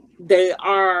 Okay. They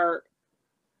are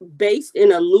based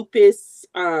in a lupus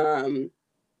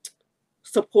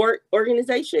support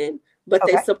organization, but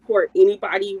they Okay. support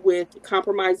anybody with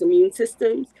compromised immune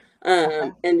systems.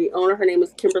 Okay. And the owner, her name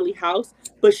is Kimberly House,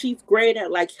 but she's great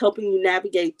at like helping you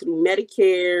navigate through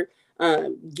Medicare,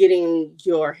 getting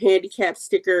your handicap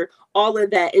sticker, all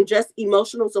of that, and just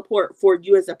emotional support for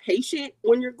you as a patient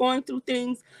when you're going through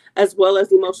things, as well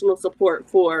as emotional support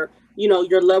for, you know,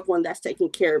 your loved one that's taking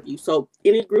care of you. So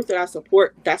any group that I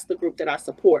support, that's the group that I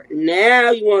support.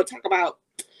 Now you want to talk about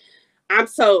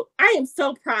I am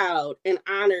so proud and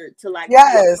honored to like be a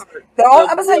Yes. part I'm of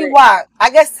gonna tell you what. why. I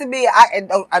guess to me, I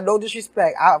no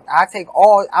disrespect. I take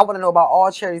all. I want to know about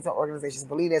all charities and organizations.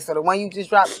 Believe that. So the one you just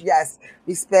dropped, yes,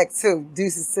 respect too,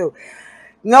 deuces too.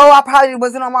 No, I probably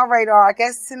wasn't on my radar. I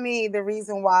guess to me, the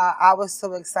reason why I was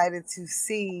so excited to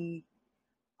see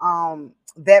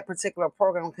that particular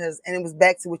program, because and it was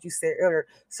back to what you said earlier,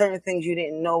 certain things you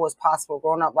didn't know was possible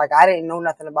growing up. Like I didn't know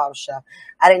nothing about a chef.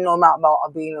 I didn't know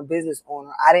about being a business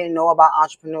owner. I didn't know about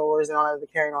entrepreneurs and all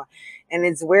that carrying on. And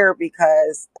it's weird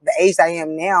because the age I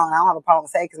am now, and I don't have a problem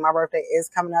saying because my birthday is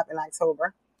coming up in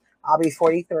October. I'll be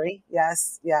 43.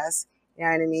 Yes, yes. You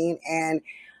know what I mean? And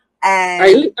Are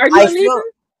you I a Libra? feel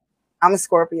I'm a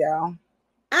Scorpio.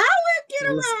 I would get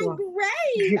I'm a along Scorpio.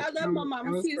 great. I love my mama.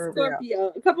 I'm a She's Scorpio.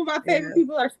 Scorpio. A couple of my favorite Yeah.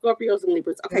 people are Scorpios and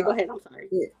Libras. Okay, go Yeah. ahead. I'm sorry.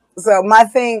 Yeah. So my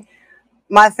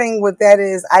thing with that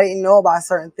is I didn't know about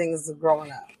certain things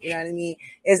growing up. You know what I mean?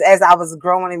 Is as I was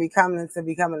growing and becoming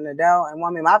an adult and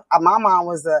woman. My mom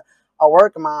was a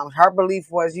working mom. Her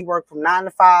belief was you work from 9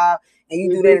 to 5 and you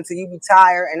do that Mm-hmm. until you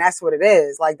retire, and that's what it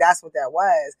is. Like that's what that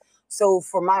was. So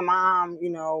for my mom, you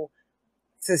know,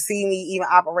 to see me even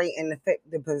operate in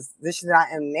the position that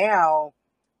I am now,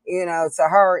 you know, to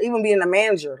her, even being a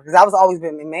manager, because I was always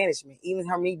been in management, even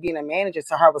her me being a manager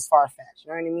to her was far fetched.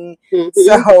 You know what I mean? Mm-hmm.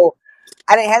 So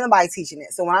I didn't have nobody teaching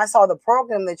it. So when I saw the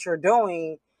program that you're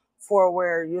doing for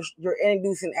where you're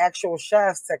introducing actual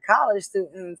chefs to college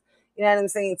students, you know what I'm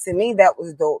saying? To me, that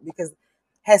was dope because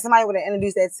had somebody would have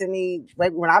introduced that to me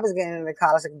right when I was getting into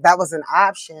college, like, that was an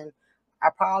option. I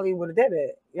probably would have did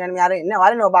it. You know what I mean? I didn't know. I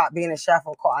didn't know about being a chef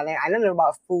or cook. I didn't know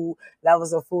about food,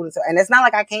 levels of food. And it's not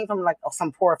like I came from like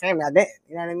some poor family. I didn't.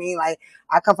 You know what I mean? Like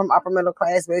I come from upper middle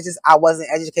class, but it's just I wasn't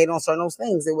educated on certain those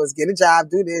things. It was get a job,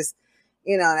 do this,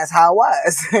 you know, and that's how it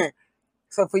was.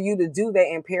 So for you to do that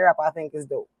and pair up, I think is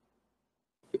dope.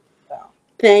 So.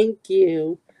 Thank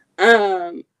you.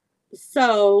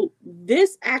 So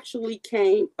this actually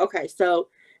came. Okay, so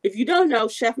if you don't know,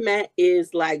 Chef Matt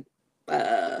is like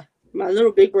my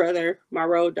little big brother, my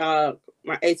road dog,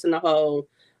 my ace in the hole.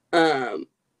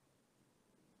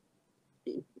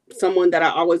 Someone that I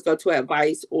always go to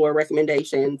advice or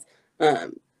recommendations.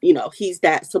 You know, he's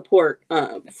that support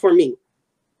for me.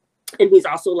 And he's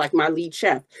also like my lead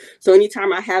chef. So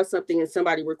anytime I have something and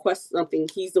somebody requests something,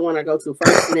 he's the one I go to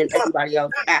first and then everybody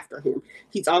else after him.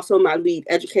 He's also my lead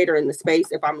educator in the space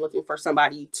if I'm looking for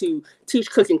somebody to teach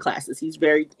cooking classes. He's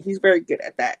very good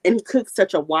at that. And he cooks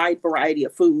such a wide variety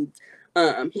of foods.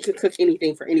 He can cook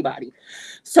anything for anybody.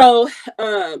 So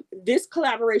this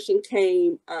collaboration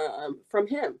came from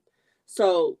him.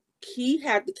 So he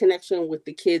had the connection with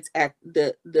the kids at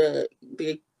the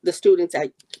students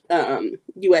at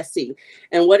USC.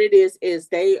 And what it is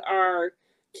they are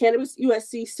Cannabis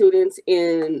USC students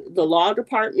in the law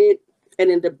department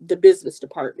and in the business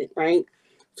department, right?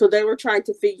 So they were trying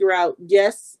to figure out,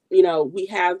 yes, you know, we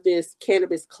have this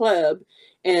cannabis club,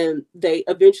 and they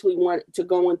eventually want to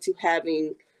go into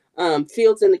having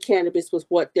fields in the cannabis was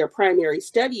what their primary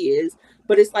study is.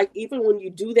 But it's like, even when you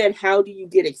do that, how do you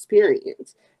get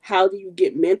experience? How do you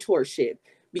get mentorship?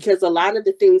 Because a lot of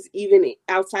the things, even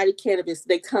outside of cannabis,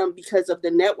 they come because of the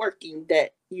networking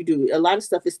that you do. A lot of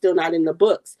stuff is still not in the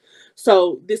books.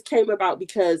 So this came about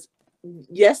because,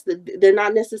 yes, they're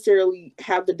not necessarily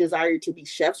have the desire to be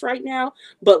chefs right now,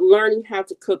 but learning how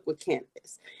to cook with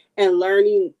cannabis and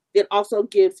learning, it also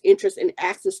gives interest and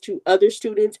access to other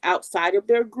students outside of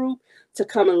their group to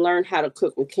come and learn how to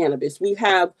cook with cannabis. We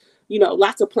have, you know,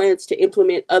 lots of plans to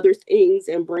implement other things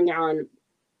and bring on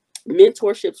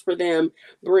mentorships for them,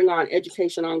 bring on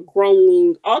education on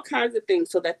growing, all kinds of things,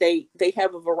 so that they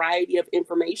have a variety of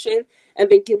information,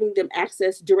 and then giving them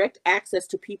direct access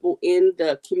to people in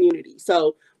the community.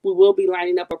 So we will be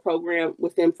lining up a program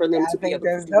with them for them to be able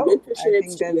to do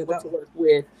mentorships, to be able to work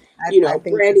with, you know,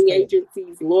 branding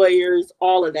agencies, lawyers,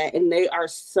 all of that. And they are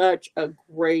such a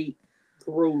great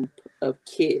group of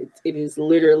kids. It is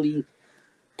literally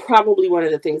probably one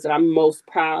of the things that I'm most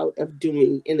proud of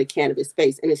doing in the cannabis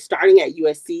space. And it's starting at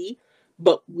USC,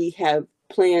 but we have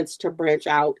plans to branch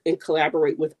out and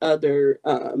collaborate with other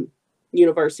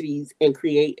universities and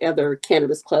create other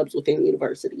cannabis clubs within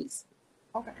universities.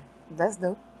 Okay, that's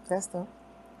dope. That's dope.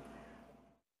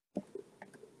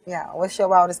 Yeah, what's your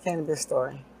wildest cannabis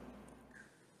story?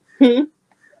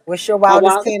 What's your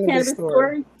wildest cannabis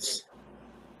story?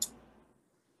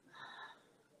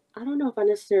 I don't know if I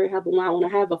necessarily have a wild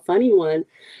one. I have a funny one.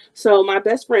 So my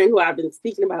best friend, who I've been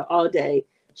speaking about all day,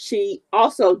 she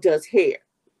also does hair.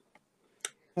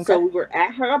 Okay. So we were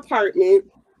at her apartment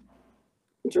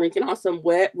drinking on some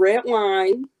wet red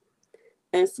wine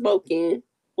and smoking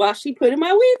while she putting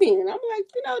my weave in. I'm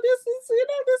like, this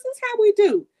is how we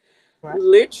do. Right.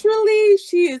 Literally,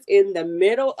 she is in the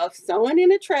middle of sewing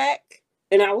in a track,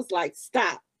 and I was like,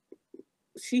 stop.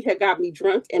 She had got me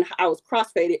drunk and I was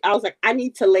crossfaded. I was like, I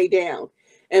need to lay down.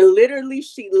 And literally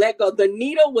she let go. The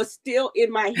needle was still in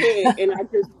my head, and I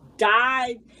just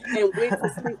died and went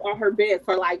to sleep on her bed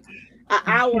for like an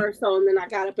hour or so. And then I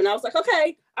got up and I was like,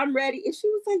 okay, I'm ready. And she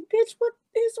was like, bitch, what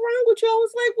is wrong with you? I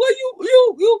was like, well,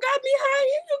 you got me high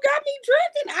and you got me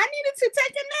drinking. I needed to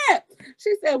take a nap.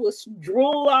 She said, well,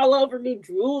 drool all over me,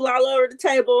 drool all over the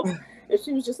table. And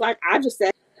she was just like, I just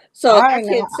said, so I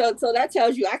can't. So that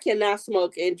tells you I cannot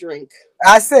smoke and drink.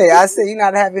 I see. You're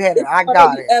not a heavy header. I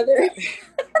got it.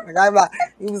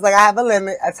 He was like, I have a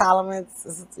limit, a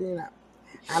tolerance. You know,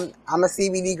 I'm a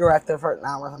CBD girl after for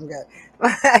now. I'm good.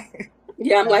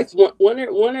 Yeah, I'm like one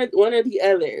or the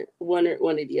other. One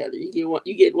or the other.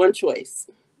 You get one choice.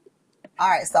 All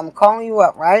right, so I'm calling you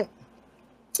up, right?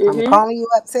 Mm-hmm. I'm calling you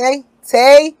up, Tay.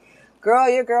 Tay, girl,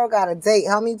 your girl got a date.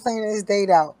 Help me plan this date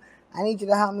out. I need you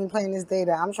to help me plan this date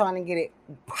out. I'm trying to get it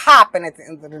popping at the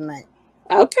end of the night.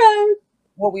 Okay.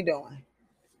 What we doing?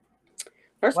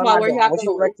 First of all, where y'all what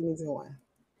you directing me doing?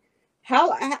 How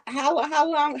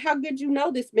long? How good you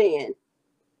know this man?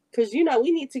 Because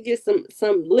we need to get some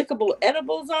lickable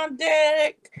edibles on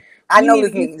deck. I know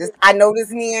this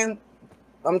man.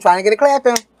 I'm trying to get it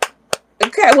clapping.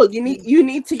 Okay, well you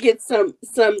need to get some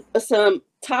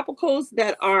topicals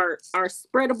that are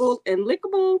spreadable and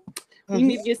lickable. Mm-hmm. You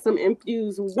need to get some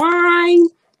infused wine.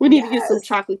 We need to get some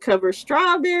chocolate covered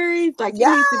strawberries. Like, it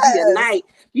needs to be a night.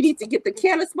 You need to get the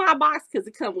Candy Smile box because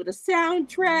it comes with a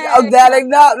soundtrack. Oh, that ain't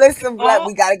no. Listen, we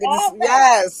gotta get this.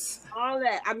 Yes. All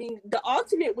that. I mean, the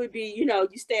ultimate would be, you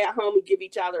stay at home and give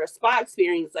each other a spa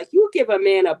experience. Like, you give a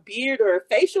man a beard or a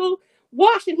facial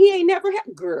wash and he ain't never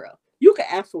had. Girl, you can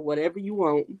ask for whatever you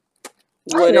want.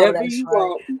 Whatever you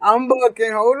want. I'm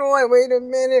booking. Hold on. Wait a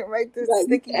minute. Write this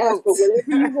sticky notes. Ask for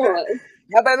whatever you want.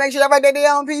 Y'all better make sure y'all write that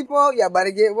down, people. Y'all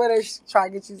better get with us. Try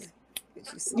to get you.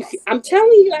 I'm telling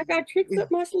you, I got tricks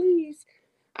up my sleeves.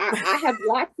 I have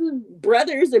lots of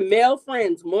brothers and male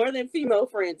friends, more than female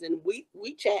friends, and we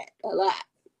chat a lot.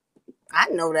 I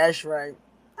know that's right.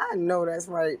 I know that's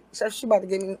right. So she about to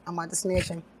get me. I'm about to snitch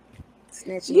him.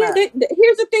 Yeah,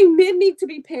 here's the thing: men need to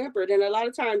be pampered, and a lot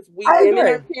of times women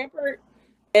are pampered,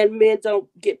 and men don't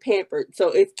get pampered.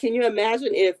 So, can you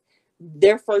imagine if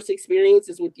their first experience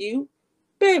is with you,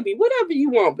 baby? Whatever you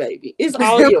want, baby, it's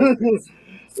all yours.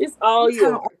 It's all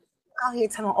yours. Out here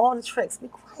telling all the tricks. Be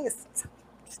quiet.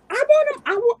 I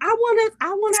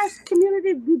want our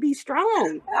community to be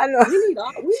strong. I know.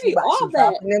 We need all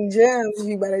that. Them gems.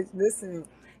 You better listen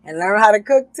and learn how to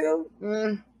cook too.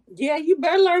 Yeah, you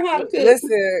better learn how to cook.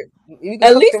 Listen, you can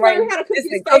at least learn how to cook.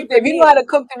 If you know how to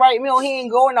cook the right meal, he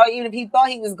ain't going out. Even if he thought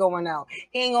he was going out,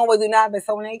 he ain't gonna do nothing but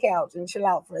sit on that couch and chill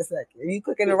out for a second. If you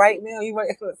cooking the right meal, you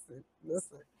might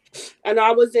listen. And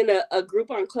I was in a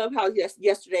group on Clubhouse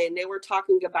yesterday, and they were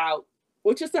talking about,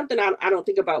 which is something I don't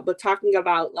think about, but talking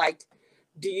about, like,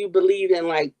 do you believe in,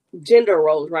 like, gender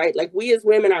roles, right? Like, we as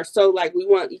women are so, like, we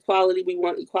want equality,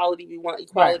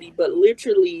 right. But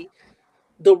literally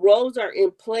the roles are in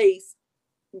place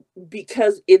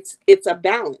because it's a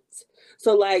balance.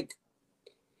 So, like,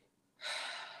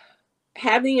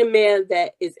 having a man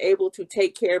that is able to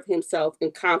take care of himself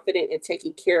and confident in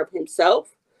taking care of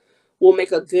himself will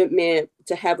make a good man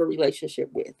to have a relationship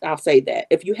with. I'll say that.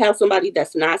 If you have somebody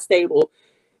that's not stable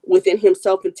within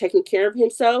himself and taking care of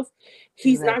himself,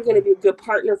 he's not going to be a good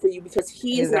partner for you because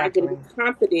he is not going to be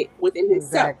confident within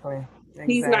himself.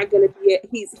 He's not going to be.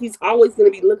 He's always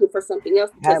going to be looking for something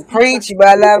else. I preach, but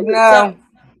I love no.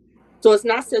 So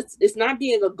it's not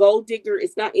being a gold digger.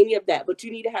 It's not any of that. But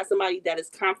you need to have somebody that is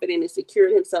confident and secure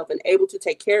in himself and able to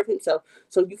take care of himself,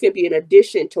 so you can be an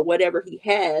addition to whatever he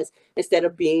has instead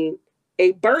of being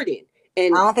a burden.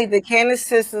 And I don't think the Candace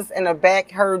sisters in the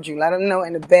back heard you. Let them know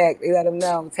in the back. They let them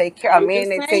know. Take care. A man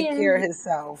that take care of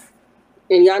himself.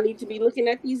 And y'all need to be looking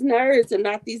at these nerds and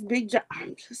not these big jobs.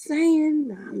 I'm just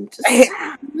saying. Okay,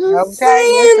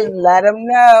 listen. Let them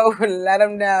know. Let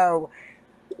them know.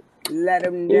 Let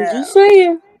them know. I'm just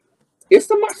saying. It's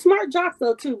some smart jocks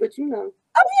though too, but you know.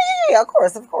 Oh yeah, of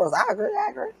course. I agree.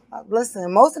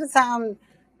 Listen, most of the time,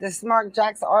 the smart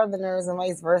jocks are the nerds, and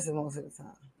vice versa. Most of the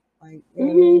time, like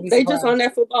they just on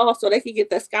that football so they can get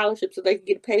that scholarship, so they can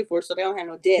get paid for it, so they don't have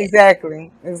no debt. Exactly. You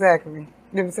know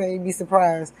what I'm saying? You'd be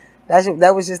surprised.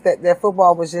 That was just that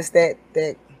football was just that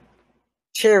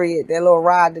chariot, that little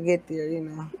ride to get there. You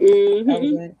know. You know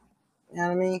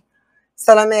what I mean?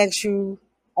 So let me ask you,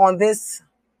 on this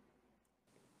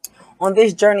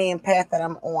journey and path that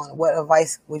I'm on, what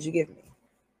advice would you give me?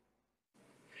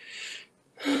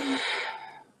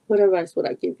 What advice would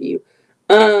I give you?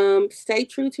 Stay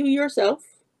true to yourself.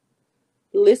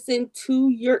 Listen to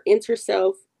your inner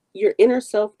self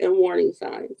and warning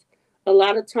signs. A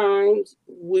lot of times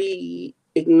we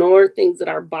ignore things that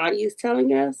our body is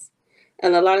telling us.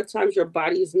 And a lot of times your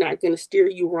body is not going to steer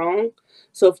you wrong.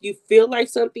 So if you feel like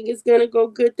something is going to go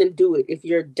good, then do it. If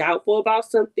you're doubtful about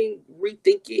something,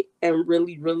 rethink it and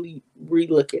really, really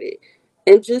relook at it.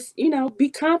 And just, be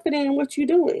confident in what you're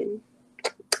doing.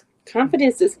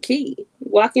 Confidence is key.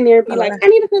 Walk in there and be like, I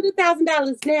need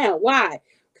 $100,000 now. Why?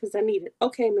 Because I need it.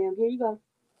 Okay, ma'am, here you go.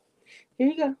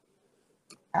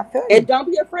 I feel you. And don't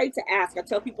be afraid to ask. I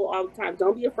tell people all the time,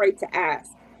 don't be afraid to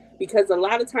ask. Because a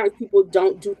lot of times people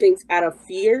don't do things out of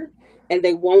fear, and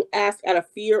they won't ask out of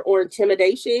fear or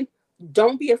intimidation.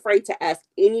 Don't be afraid to ask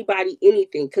anybody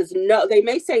anything, because no, they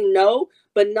may say no,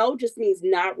 but no just means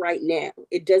not right now.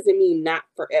 It doesn't mean not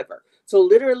forever. So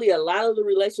literally a lot of the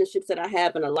relationships that I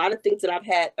have and a lot of things that I've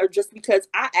had are just because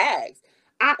I asked.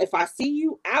 If I see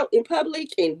you out in public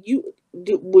and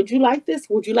would you like this?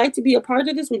 Would you like to be a part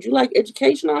of this? Would you like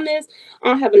education on this?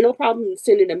 I'm having no problem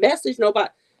sending a message. Nobody.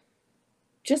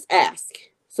 Just ask.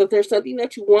 So if there's something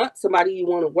that you want, somebody you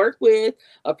want to work with,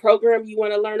 a program you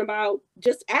want to learn about,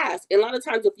 just ask. And a lot of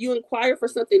times if you inquire for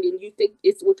something and you think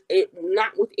it's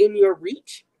not within your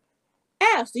reach,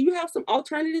 ask. Do you have some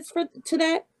alternatives to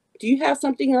that? Do you have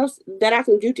something else that I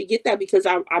can do to get that? Because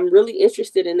I'm really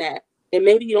interested in that. And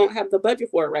maybe you don't have the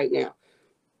budget for it right now.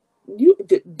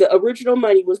 the original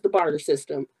money was the barter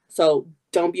system. So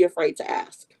don't be afraid to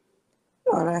ask.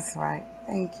 Oh, that's right.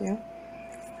 Thank you.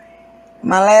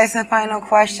 My last and final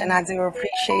question. I do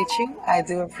appreciate you. I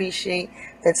do appreciate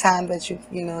the time that your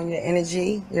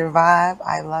energy, your vibe.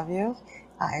 I love you.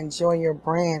 I enjoy your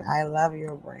brand. I love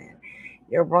your brand.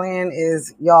 Your brand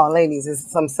is, y'all ladies, is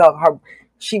some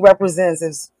she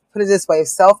represents, put it this way, if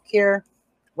self-care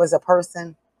was a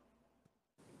person,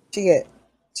 she it.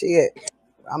 She it.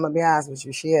 I'm gonna be honest with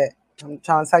you, she it. I'm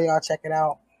trying to tell y'all, check it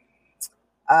out.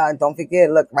 Don't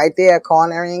forget, look right there,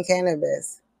 culinary and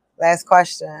cannabis. Last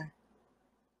question.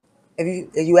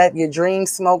 If you have your dream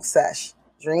smoke sesh,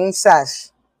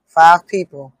 5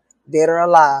 people, dead or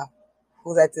alive,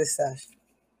 who's at this sesh?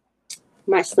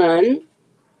 My son,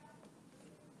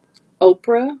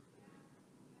 Oprah,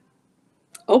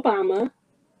 Obama,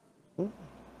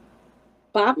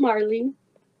 Bob Marley,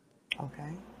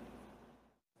 Okay.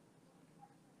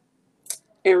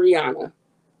 and Rihanna.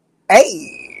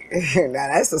 Hey, now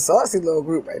that's a saucy little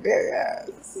group right there.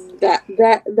 Yes.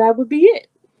 That would be it.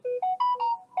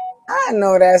 I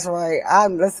know that's right.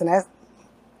 Listen.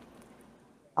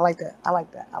 I like that. I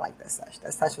like that. I like that sesh.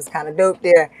 That sesh was kind of dope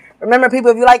there. Remember,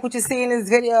 people, if you like what you see in this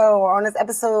video or on this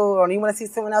episode, or you want to see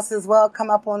someone else as well, come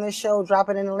up on this show, drop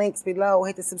it in the links below,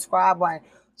 hit the subscribe button,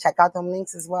 check out them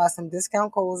links as well. Some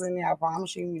discount codes in there. I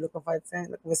promise you. You're looking for a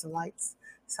tent, looking for some lights.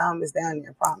 Some is down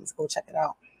there. I promise. Go check it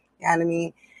out. You know what I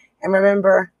mean? And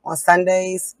remember, on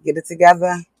Sundays, get it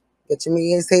together. Get your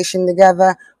meditation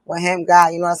together with him, God.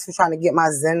 You know, that's trying to get my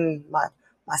zen, my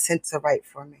center right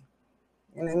for me.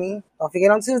 You know what I mean? Don't forget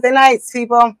on Tuesday nights,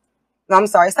 people. No, I'm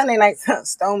sorry, Sunday nights,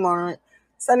 Stone Moment.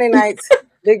 Sunday nights,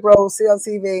 Big Rose,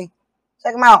 CLTV.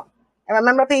 Check them out. And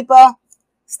remember, people,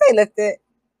 stay lifted.